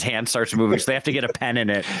head, his hand starts moving, so they have to get a pen in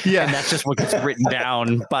it. Yeah, and that's just what gets written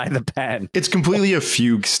down by the pen. It's completely a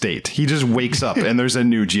fugue state. He just wakes up and there's a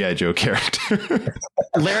new G.I. Joe character.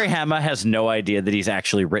 Larry Hama has no idea that he's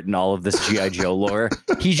actually written all of this G.I. Joe lore.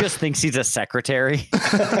 He just thinks he's a secretary.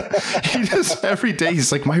 He just every day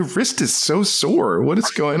he's like, my wrist is so sore. What is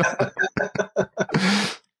going on?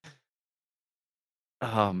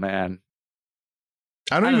 Oh man.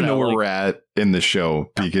 I don't even know where we're at in the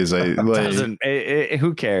show because I like.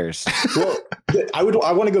 Who cares? Well, I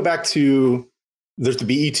want to go back to there's the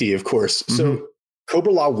BET, of course. Mm-hmm. So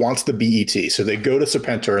Cobra La wants the BET, so they go to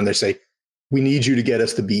Serpentor and they say, "We need you to get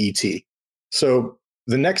us the BET." So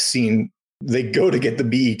the next scene, they go to get the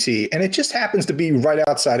BET, and it just happens to be right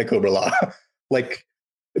outside of Cobra La, like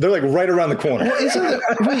they're like right around the corner.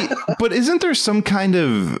 Well, but isn't there some kind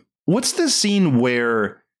of what's the scene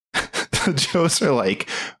where? The Joes are like,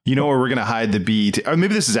 you know where we're going to hide the BET? Or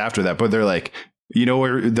maybe this is after that, but they're like, you know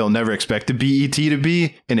where they'll never expect the BET to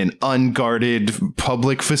be? In an unguarded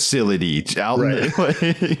public facility out like,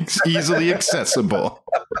 easily accessible.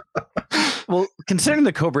 Well, considering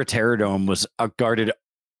the Cobra Terror Dome was guarded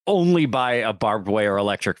only by a barbed wire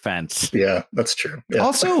electric fence. Yeah, that's true. Yeah.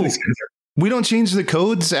 Also, we don't change the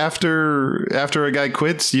codes after a guy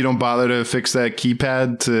quits. You don't bother to fix that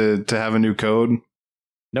keypad to have a new code.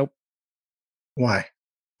 Nope. Why?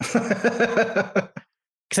 Because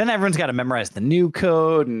then everyone's got to memorize the new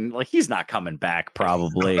code, and like he's not coming back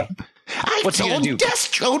probably. What's he gonna do?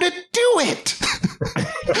 Destro to do it.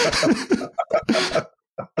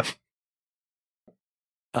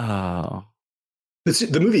 Oh.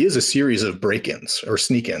 The movie is a series of break-ins or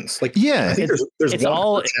sneak-ins. Like, yeah, I think it's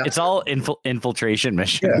all infiltration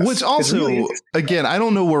missions. Yeah. What's also really again, I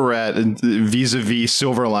don't know where we're at vis-a-vis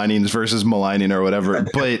Silver Linings versus Maligning or whatever,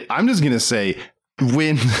 but I'm just gonna say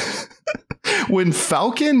when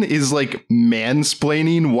Falcon is like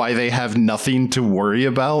mansplaining why they have nothing to worry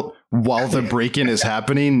about while the break-in is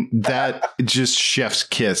happening, that just chef's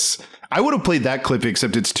kiss. I would have played that clip,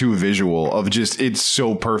 except it's too visual of just, it's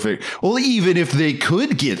so perfect. Well, even if they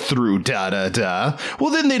could get through well,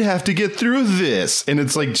 then they'd have to get through this. And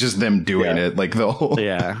it's like just them doing it like the whole.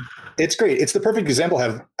 Yeah. It's great. It's the perfect example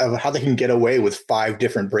of how they can get away with 5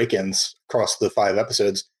 different break-ins across the 5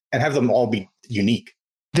 episodes and have them all be unique.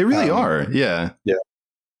 They really are. Yeah. Yeah.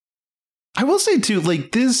 I will say too,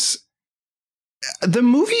 like this, the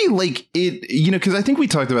movie, like it, because I think we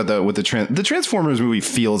talked about that with the Transformers movie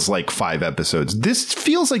feels like 5 episodes. This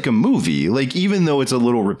feels like a movie, like even though it's a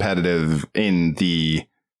little repetitive in the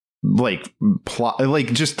like plot,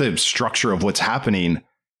 like just the structure of what's happening.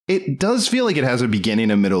 It does feel like it has a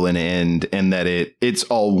beginning, a middle, and end, and that it's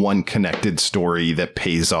all one connected story that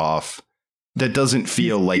pays off. That doesn't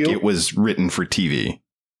feel like it was written for TV.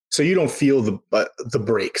 So you don't feel the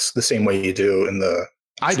breaks the same way you do in the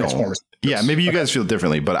Transformers. Yeah, maybe you guys feel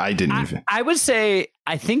differently, but I didn't even. I would say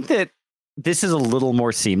I think that this is a little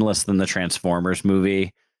more seamless than the Transformers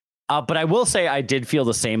movie. But I will say I did feel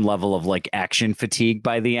the same level of like action fatigue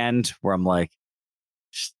by the end, where I'm like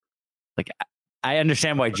I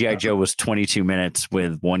understand why G.I. Joe was 22 minutes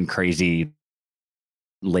with one crazy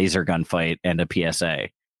laser gun fight and a PSA.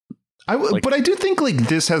 But I do think like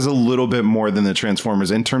this has a little bit more than the Transformers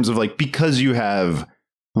in terms of like, because you have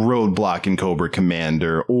Roadblock and Cobra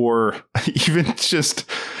Commander, or even just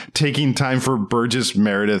taking time for Burgess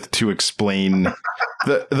Meredith to explain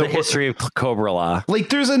the history of Cobra Law. Like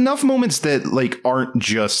there's enough moments that like aren't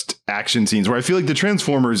just action scenes where I feel like the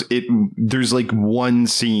Transformers, there's like one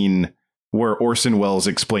scene where Orson Welles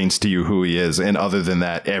explains to you who he is, and other than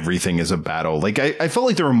that, everything is a battle. Like I felt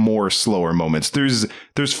like there were more slower moments. There's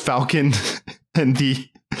Falcon and the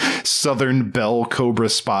Southern Belle Cobra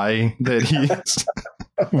spy that he's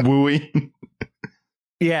wooing.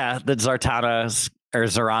 Yeah, that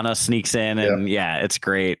Zarana sneaks in, and it's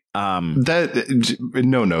great. That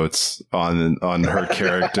no notes on her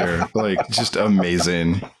character, like just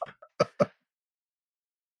amazing.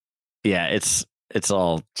 Yeah, it's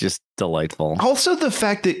all just delightful. Also, the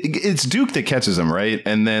fact that it's Duke that catches him, right?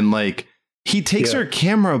 And then like he takes her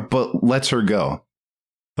camera but lets her go.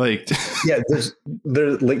 Like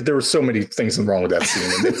there were so many things wrong with that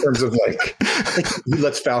scene in terms of like he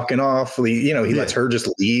lets Falcon off, he lets her just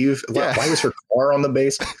leave. Why was her car on the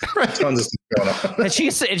base? Right. Tons of stuff going on.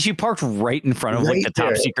 And she parked right in front of like the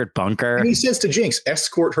top secret bunker. And he says to Jinx,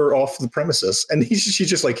 escort her off the premises. And she's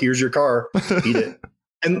just like, here's your car, eat it.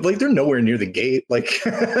 And like they're nowhere near the gate. Like,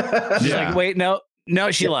 she's like, wait, no,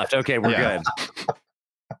 she left. Okay, we're good.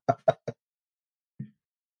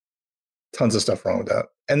 Tons of stuff wrong with that.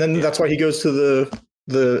 And then that's why he goes to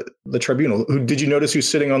the tribunal. Who did you notice who's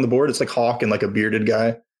sitting on the board? It's like Hawk and like a bearded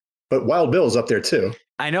guy. But Wild Bill's up there too.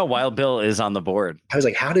 I know Wild Bill is on the board. I was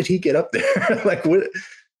like, how did he get up there? Like what?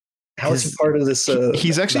 How is he part of this?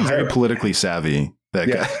 He's actually very politically savvy. That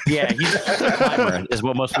guy. Yeah, he's a climber, is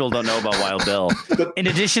what most people don't know about Wild Bill. In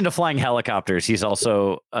addition to flying helicopters, he's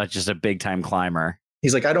also just a big time climber.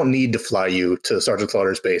 He's like, I don't need to fly you to Sergeant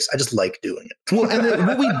Slaughter's base. I just like doing it. Well, and then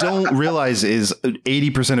what we don't realize is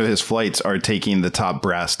 80% of his flights are taking the top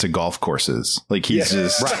brass to golf courses. Like he's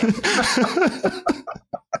just right.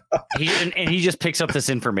 He just picks up this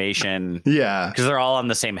information. Yeah, because they're all on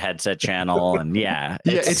the same headset channel, and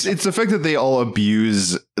it's the fact that they all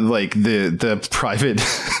abuse like the private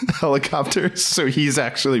helicopters, so he's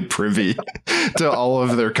actually privy to all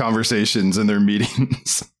of their conversations and their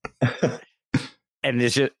meetings. And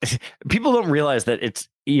it's just, people don't realize that it's,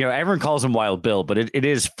 everyone calls him Wild Bill, but it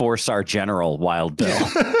is 4-star General Wild Bill.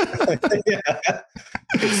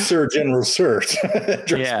 It's Sir General Sir.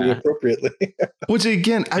 Dressed appropriately. Which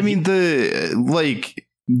again, I mean, the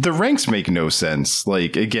ranks make no sense.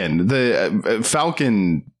 Like again, the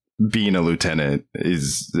Falcon being a lieutenant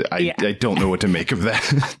is, I don't know what to make of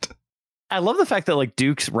that. I love the fact that like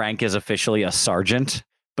Duke's rank is officially a sergeant,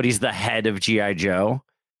 but he's the head of G.I. Joe.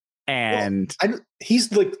 And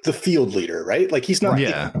he's like the field leader, right? Like he's not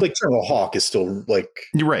like General Hawk is still like,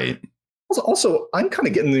 you're right. Also, I'm kind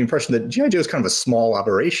of getting the impression that G.I. Joe is kind of a small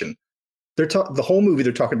operation. The whole movie,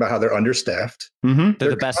 they're talking about how they're understaffed. Mm-hmm.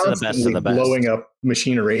 They're the best of the best of the best. Blowing up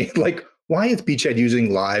machinery. Like, why is Beachhead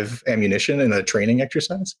using live ammunition in a training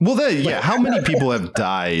exercise? Well, how many people have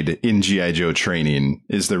died in G.I. Joe training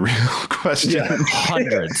is the real question. Yeah.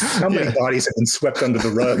 Hundreds. How many bodies have been swept under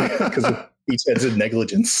the rug because of Beachhead's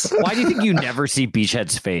negligence? Why do you think you never see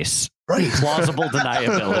Beachhead's face? Right. Plausible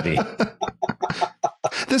deniability.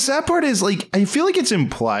 The sad part is, like, I feel like it's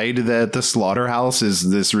implied that the slaughterhouse is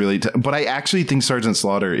this really, but I actually think Sergeant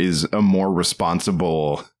Slaughter is a more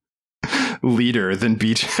responsible leader than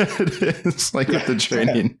Beachhead is, like with the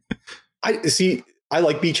training. I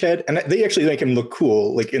like Beachhead, and they actually make him look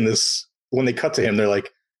cool. Like in this, when they cut to him, they're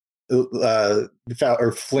like,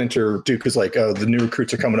 or Flint or Duke is like, oh, the new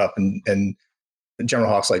recruits are coming up, and General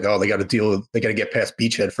Hawk's like, oh, they got to get past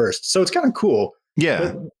Beachhead first. So it's kind of cool.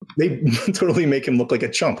 Yeah, but they totally make him look like a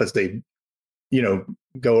chump as they,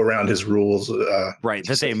 go around his rules. Right,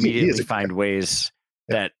 that they immediately find ways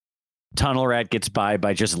that Tunnel Rat gets by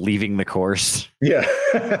just leaving the course. Yeah.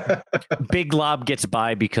 Big Lob gets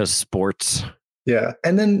by because sports. Yeah.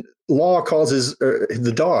 And then Law calls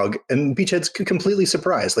the dog, and Beachhead's completely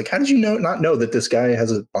surprised. Like, how did you not know that this guy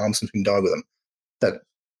has a bomb-sniffing dog with him?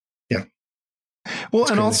 Well,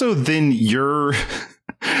 and also then you're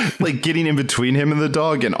like getting in between him and the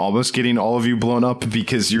dog and almost getting all of you blown up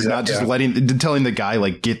because you're not just telling the guy,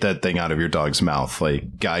 like, get that thing out of your dog's mouth.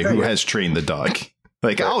 Like, guy who has trained the dog.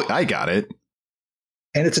 Like, oh, I got it.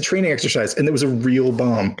 And it's a training exercise, and there was a real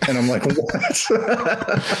bomb. And I'm like,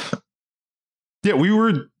 what? Yeah, we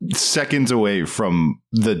were seconds away from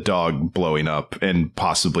the dog blowing up and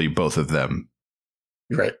possibly both of them.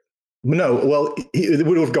 Right. No, well, it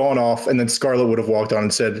would have gone off, and then Scarlet would have walked on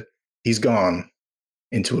and said, he's gone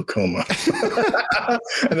into a coma.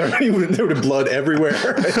 And there would have blood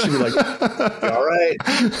everywhere. And she'd be like, all right,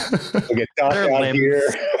 we'll get Doc out here.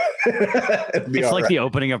 It's like the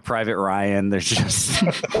opening of Private Ryan. There's just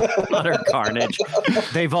utter carnage.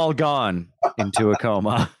 They've all gone into a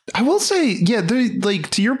coma. I will say, yeah, like,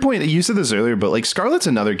 to your point, you said this earlier, but like Scarlet's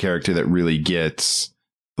another character that really gets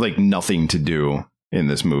like nothing to do in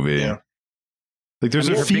this movie. Yeah. Like there's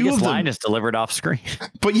a few of them. Line is delivered off screen.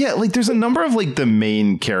 But yeah, like there's a number of like the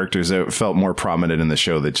main characters that felt more prominent in the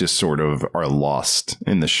show that just sort of are lost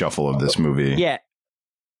in the shuffle of this movie. Yeah.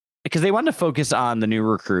 Because they wanted to focus on the new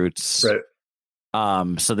recruits. Right.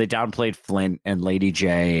 So they downplayed Flint and Lady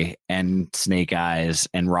J and Snake Eyes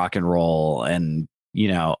and Rock and Roll and, you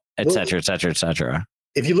know, et cetera, et cetera, et cetera.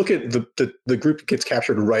 If you look at the group that gets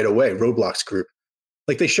captured right away, Roblox group,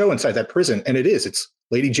 like they show inside that prison, and it's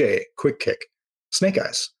Lady J, Quick Kick, Snake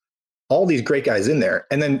Eyes, all these great guys in there.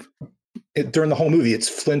 And then during the whole movie, it's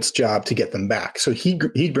Flint's job to get them back. So he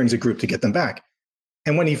brings a group to get them back.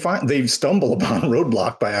 And when they stumble upon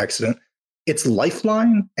Roadblock by accident, it's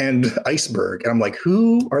Lifeline and Iceberg. And I'm like,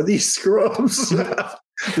 who are these scrubs?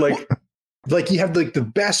 like you have like the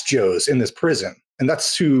best Joes in this prison. And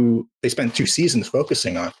that's who they spent 2 seasons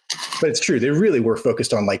focusing on. But it's true. They really were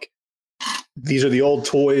focused on like, these are the old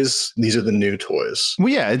toys. These are the new toys. Well,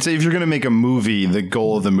 yeah, if you're going to make a movie, the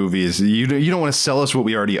goal of the movie is you don't want to sell us what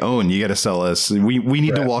we already own. You got to sell us. We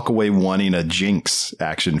need to walk away wanting a Jinx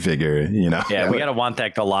action figure, you know? Yeah, we got to want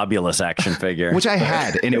that Globulus action figure. Which I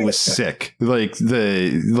had, and it was sick.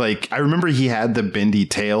 I remember he had the bendy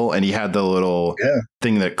tail and he had the little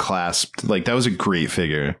thing that clasped. Like, that was a great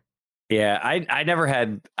figure. Yeah, I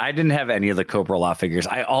didn't have any of the Cobra Law figures.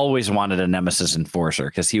 I always wanted a Nemesis Enforcer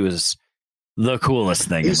because he was the coolest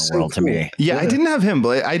thing in the world to me. Yeah, I didn't have him,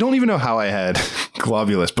 but I don't even know how I had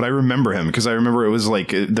Globulus, but I remember him because I remember it was like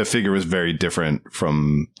the figure was very different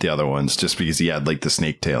from the other ones just because he had like the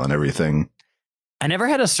snake tail and everything. I never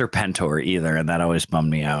had a Serpentor either, and that always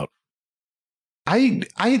bummed me out. I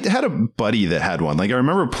had a buddy that had one. Like I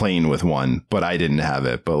remember playing with one, but I didn't have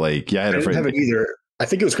it. But like, yeah, I didn't have it either. I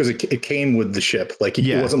think it was because it came with the ship. Like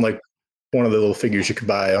it wasn't like one of the little figures you could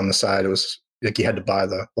buy on the side. It was like you had to buy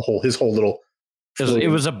his whole little. It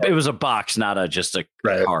was a box, not just a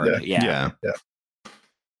card. Yeah.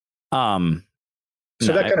 So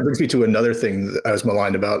that kind of brings me to another thing that I was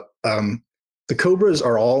maligned about. The Cobras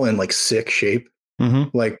are all in like sick shape.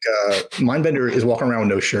 Mm-hmm. Like Mindbender is walking around with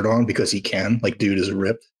no shirt on because he can. Like, dude is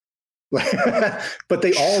ripped. But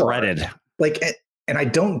they all shredded. Like, and I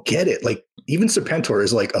don't get it. Like, even Serpentor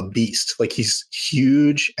is like a beast. Like, he's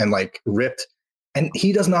huge and like ripped. And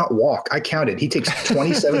he does not walk. I counted. He takes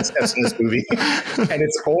 27 steps in this movie. And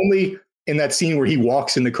it's only in that scene where he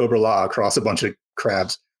walks into Cobra Law across a bunch of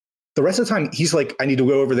crabs. The rest of the time, he's like, I need to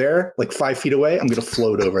go over there, like 5 feet away. I'm going to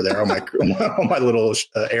float over there on my little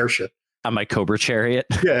airship. On my Cobra chariot.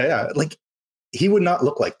 Yeah. Like, he would not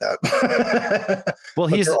look like that. Well,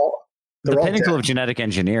 he's the pinnacle of genetic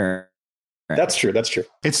engineering. That's true.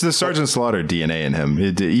 It's the Sergeant Slaughter DNA in him.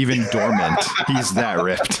 Even dormant, he's that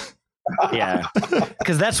ripped. Yeah,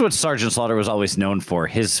 because that's what Sergeant Slaughter was always known for,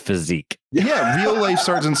 his physique. Yeah, real life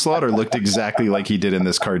Sergeant Slaughter looked exactly like he did in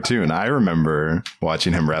this cartoon. I remember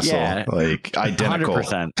watching him wrestle, like identical.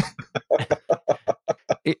 100%.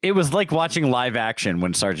 It was like watching live action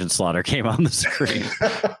when Sergeant Slaughter came on the screen.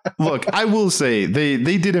 Look, I will say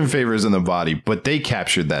they did him favors in the body, but they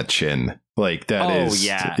captured that chin. Like that is.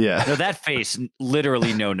 Yeah. No, that face,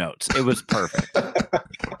 literally no notes. It was perfect.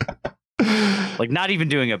 Like not even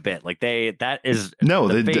doing a bit. Like that is no.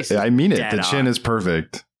 I mean it. The chin is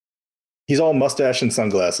perfect. He's all mustache and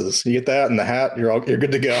sunglasses. You get that and the hat, you're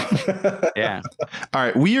good to go. Yeah. All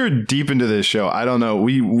right, we are deep into this show. I don't know.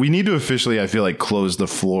 We need to officially, I feel like, close the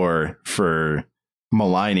floor for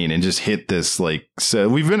maligning and just hit this. Like, so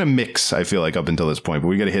we've been a mix, I feel like, up until this point, but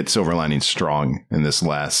we got to hit Silver Lining strong in this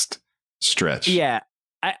last stretch. Yeah.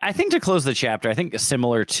 I think to close the chapter, I think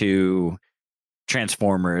similar to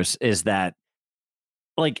Transformers is that,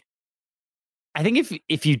 like, I think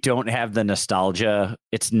if you don't have the nostalgia,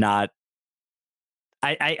 it's not.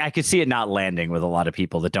 I could see it not landing with a lot of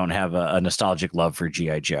people that don't have a nostalgic love for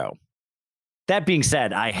G.I. Joe. That being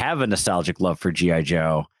said, I have a nostalgic love for G.I.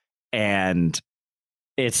 Joe, and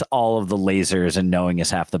it's all of the lasers and knowing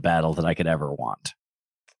is half the battle that I could ever want.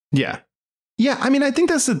 Yeah. Yeah. I mean, I think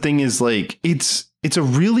that's the thing is like, it's a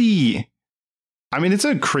really, I mean, it's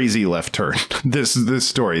a crazy left turn. This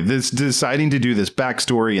story, this deciding to do this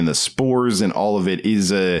backstory and the spores and all of it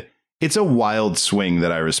it's a wild swing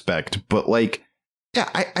that I respect. But like, yeah,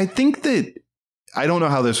 I think that I don't know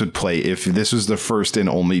how this would play if this was the first and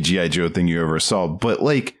only G.I. Joe thing you ever saw. But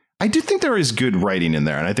like, I do think there is good writing in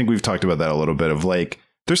there. And I think we've talked about that a little bit of like,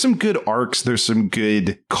 there's some good arcs. There's some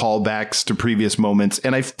good callbacks to previous moments.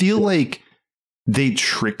 And I feel like they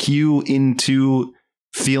trick you into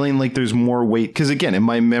feeling like there's more weight. Because again, in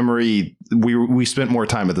my memory, we spent more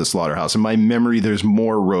time at the slaughterhouse. In my memory, there's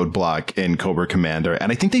more Roadblock and Cobra Commander.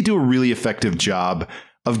 And I think they do a really effective job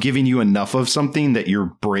of giving you enough of something that your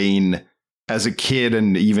brain as a kid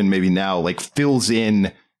and even maybe now like fills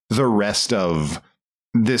in the rest of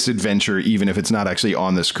this adventure, even if it's not actually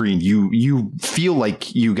on the screen. You feel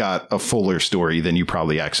like you got a fuller story than you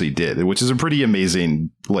probably actually did, which is a pretty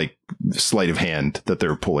amazing like sleight of hand that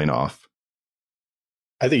they're pulling off.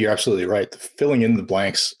 I think you're absolutely right. The filling in the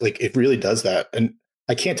blanks, like it really does that. And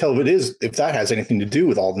I can't tell if that has anything to do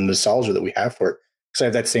with all the nostalgia that we have for it. Because I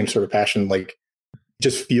have that same sort of passion, like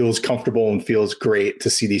just feels comfortable and feels great to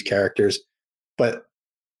see these characters. But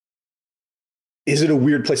is it a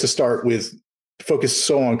weird place to start with focus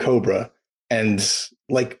so on Cobra? And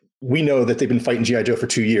like, we know that they've been fighting G.I. Joe for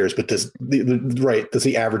 2 years, but does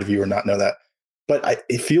the average viewer not know that? But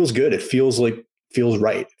it feels good. It feels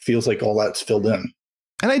right. It feels like all that's filled in.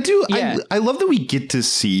 And I love that we get to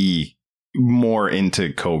see more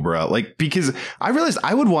into Cobra, like, because I realized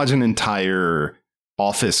I would watch an entire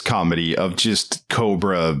Office comedy of just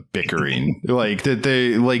Cobra bickering, like that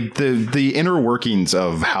they like the inner workings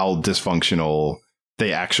of how dysfunctional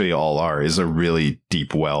they actually all are is a really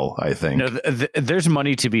deep well, I think. No, there's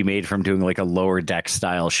money to be made from doing like a Lower Deck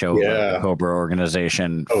style show like the Cobra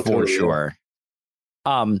organization for totally. Sure.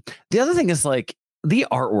 The other thing is like the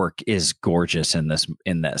artwork is gorgeous in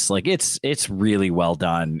this. Like it's really well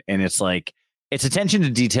done, and it's like it's attention to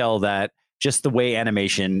detail that just the way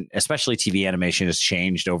animation, especially TV animation, has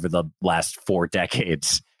changed over the last 4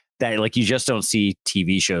 decades, that like you just don't see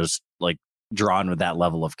TV shows like drawn with that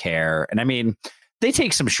level of care. And I mean, they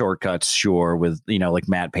take some shortcuts, sure, with, you know, like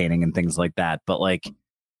matte painting and things like that, but like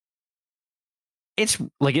it's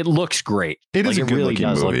like it looks great. It is like, a it really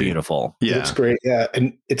does movie. Look beautiful. Yeah. It looks great. Yeah.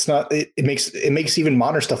 And it's not, it makes even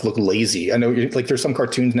modern stuff look lazy. I know like there's some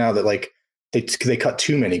cartoons now that like they cut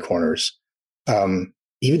too many corners.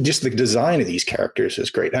 Even just the design of these characters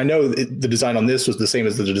is great. I know the design on this was the same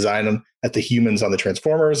as the design at the humans on the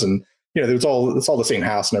Transformers, and you know it's all the same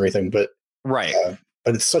house and everything. But right,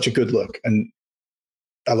 but it's such a good look, and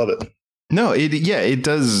I love it. No, it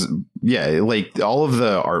does. Yeah, like all of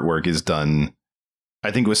the artwork is done,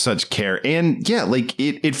 I think, with such care, and yeah, like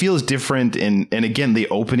it feels different. And again, the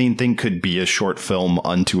opening thing could be a short film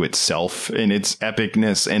unto itself in its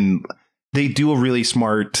epicness, and they do a really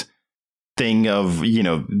smart thing of, you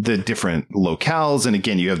know, the different locales, and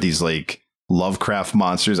again you have these like Lovecraft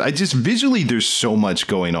monsters. I just visually there's so much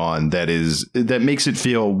going on that makes it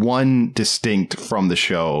feel, one, distinct from the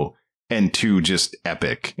show, and two, just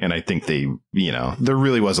epic. And I think they, you know, there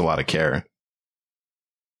really was a lot of care.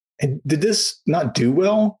 And did this not do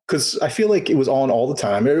well? Because I feel like it was on all the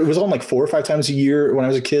time. It was on like 4 or 5 times a year when I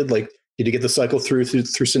was a kid. Like, did you get the cycle through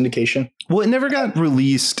syndication? Well, it never got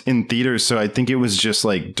released in theaters, so I think it was just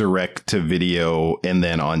like direct to video and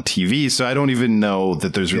then on TV. So I don't even know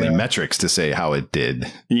that there's really metrics to say how it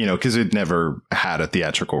did, you know, because it never had a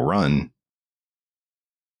theatrical run.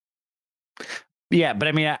 Yeah, but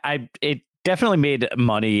I mean, it definitely made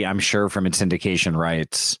money, I'm sure, from its syndication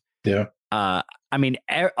rights. Yeah. I mean,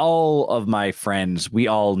 all of my friends, we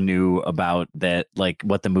all knew about that, like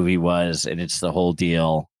what the movie was, and it's the whole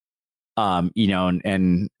deal. You know,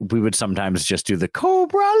 and we would sometimes just do the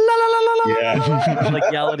Cobra, la la la la la, yeah,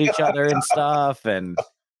 like yell at each other and stuff, and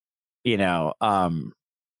you know,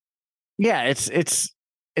 yeah, it's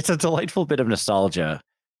a delightful bit of nostalgia,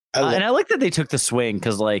 and I like that they took the swing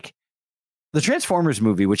because, like, the Transformers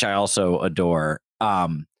movie, which I also adore,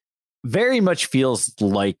 very much feels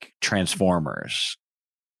like Transformers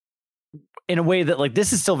in a way that, like,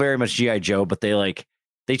 this is still very much G.I. Joe, but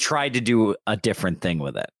they tried to do a different thing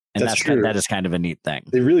with it. And that's true. That is kind of a neat thing.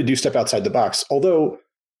 They really do step outside the box. Although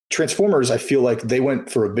Transformers, I feel like they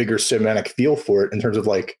went for a bigger cinematic feel for it in terms of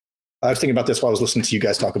like, I was thinking about this while I was listening to you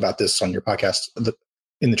guys talk about this on your podcast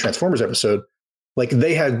in the Transformers episode. Like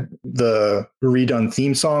they had the redone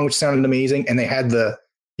theme song, which sounded amazing. And they had the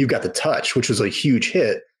You Got the Touch, which was a huge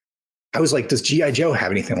hit. I was like, does G.I. Joe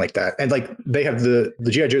have anything like that? And like they have the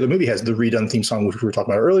G.I. Joe, the movie has the redone theme song, which we were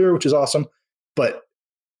talking about earlier, which is awesome. But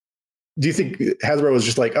do you think Hasbro was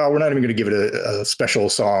just like, oh, we're not even going to give it a special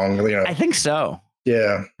song? You know? I think so.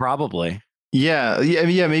 Yeah, probably. Yeah.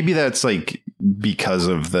 Maybe that's like because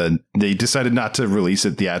of they decided not to release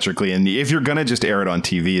it theatrically. And if you're going to just air it on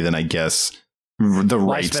TV, then I guess the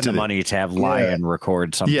rights spend to the money to have Lion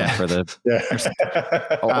record something for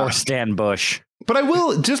the or Stan Bush. But I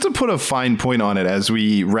will, just to put a fine point on it as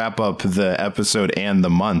we wrap up the episode and the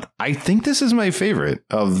month, I think this is my favorite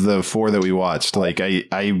of the 4 that we watched. Like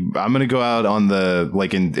I'm going to go out on the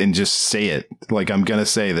like and just say it. Like I'm going to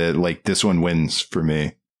say that like this one wins for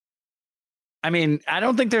me. I mean, I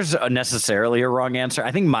don't think there's necessarily a wrong answer.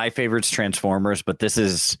 I think my favorite's Transformers, but it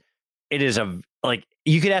is like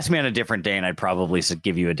you could ask me on a different day and I'd probably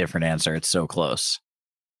give you a different answer. It's so close.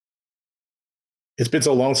 It's been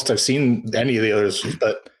so long since I've seen any of the others,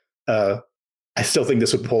 but I still think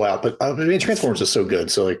this would pull out. But I mean, Transformers is so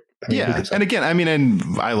good. So like, I mean, yeah. And again, I mean, and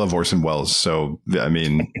I love Orson Welles. So, I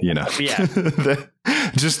mean, you know,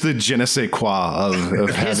 just the je ne sais quoi of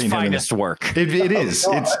his having finest work. It is.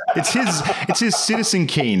 It's his Citizen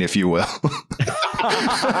Kane, if you will.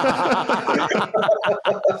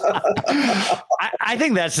 I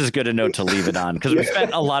think that's as good a note to leave it on because we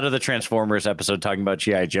spent a lot of the Transformers episode talking about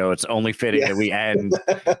G.I. Joe. It's only fitting that we end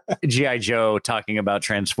G.I. Joe talking about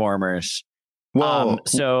Transformers. Well,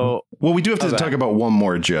 we do have to talk about one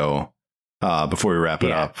more Joe before we wrap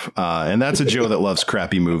it up. And that's a Joe that loves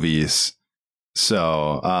crappy movies.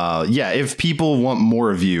 So, if people want more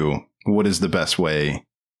of you, what is the best way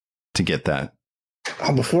to get that?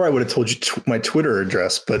 Before I would have told you my Twitter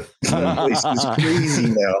address, but this is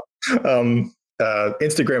crazy now.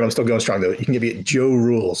 Instagram, I'm still going strong though. You can give me Joe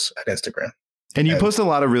Rules at Instagram. And you post a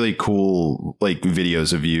lot of really cool like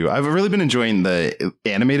videos of you. I've really been enjoying the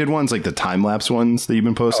animated ones, like the time lapse ones that you've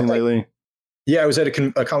been posting lately. Yeah, I was at a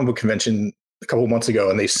comic book convention a couple of months ago,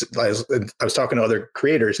 and I was talking to other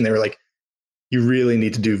creators, and they were like, "You really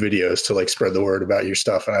need to do videos to like spread the word about your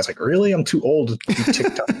stuff." And I was like, "Really? I'm too old to do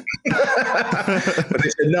TikTok." But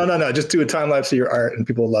they said, "No, just do a time lapse of your art, and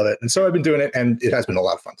people love it." And so I've been doing it, and it has been a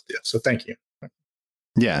lot of fun to do. So thank you.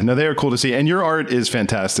 Yeah, no, they are cool to see. And your art is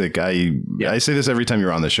fantastic. I say this every time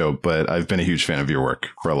you're on the show, but I've been a huge fan of your work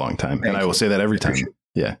for a long time. I will say that every time.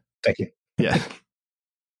 Yeah. Thank you. Yeah.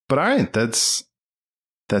 But all right, that's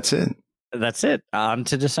it. That's it. On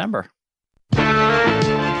to December.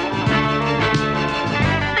 I'm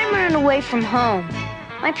running away from home.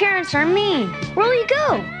 My parents are mean. Where'll you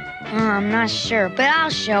go? I'm not sure, but I'll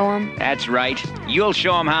show them. That's right. You'll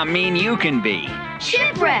show them how mean you can be.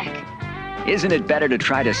 Shipwreck! Isn't it better to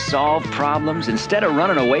try to solve problems instead of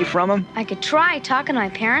running away from them? I could try talking to my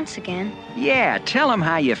parents again. Yeah, tell them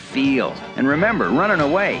how you feel. And remember, running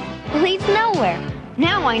away leads nowhere.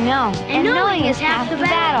 Now I know. And knowing is half the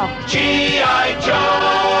battle. G.I.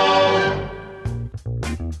 Joe!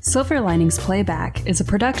 Silver Linings Playback is a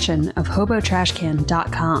production of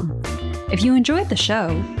HoboTrashCan.com. If you enjoyed the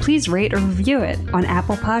show, please rate or review it on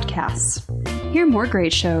Apple Podcasts. Hear more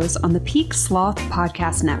great shows on the Peak Sloth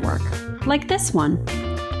Podcast Network, like this one.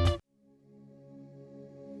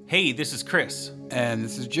 Hey, this is Chris. And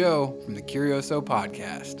this is Joe from the Curioso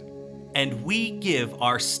Podcast. And we give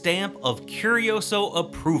our stamp of Curioso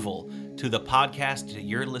approval to the podcast that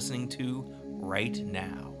you're listening to right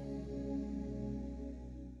now.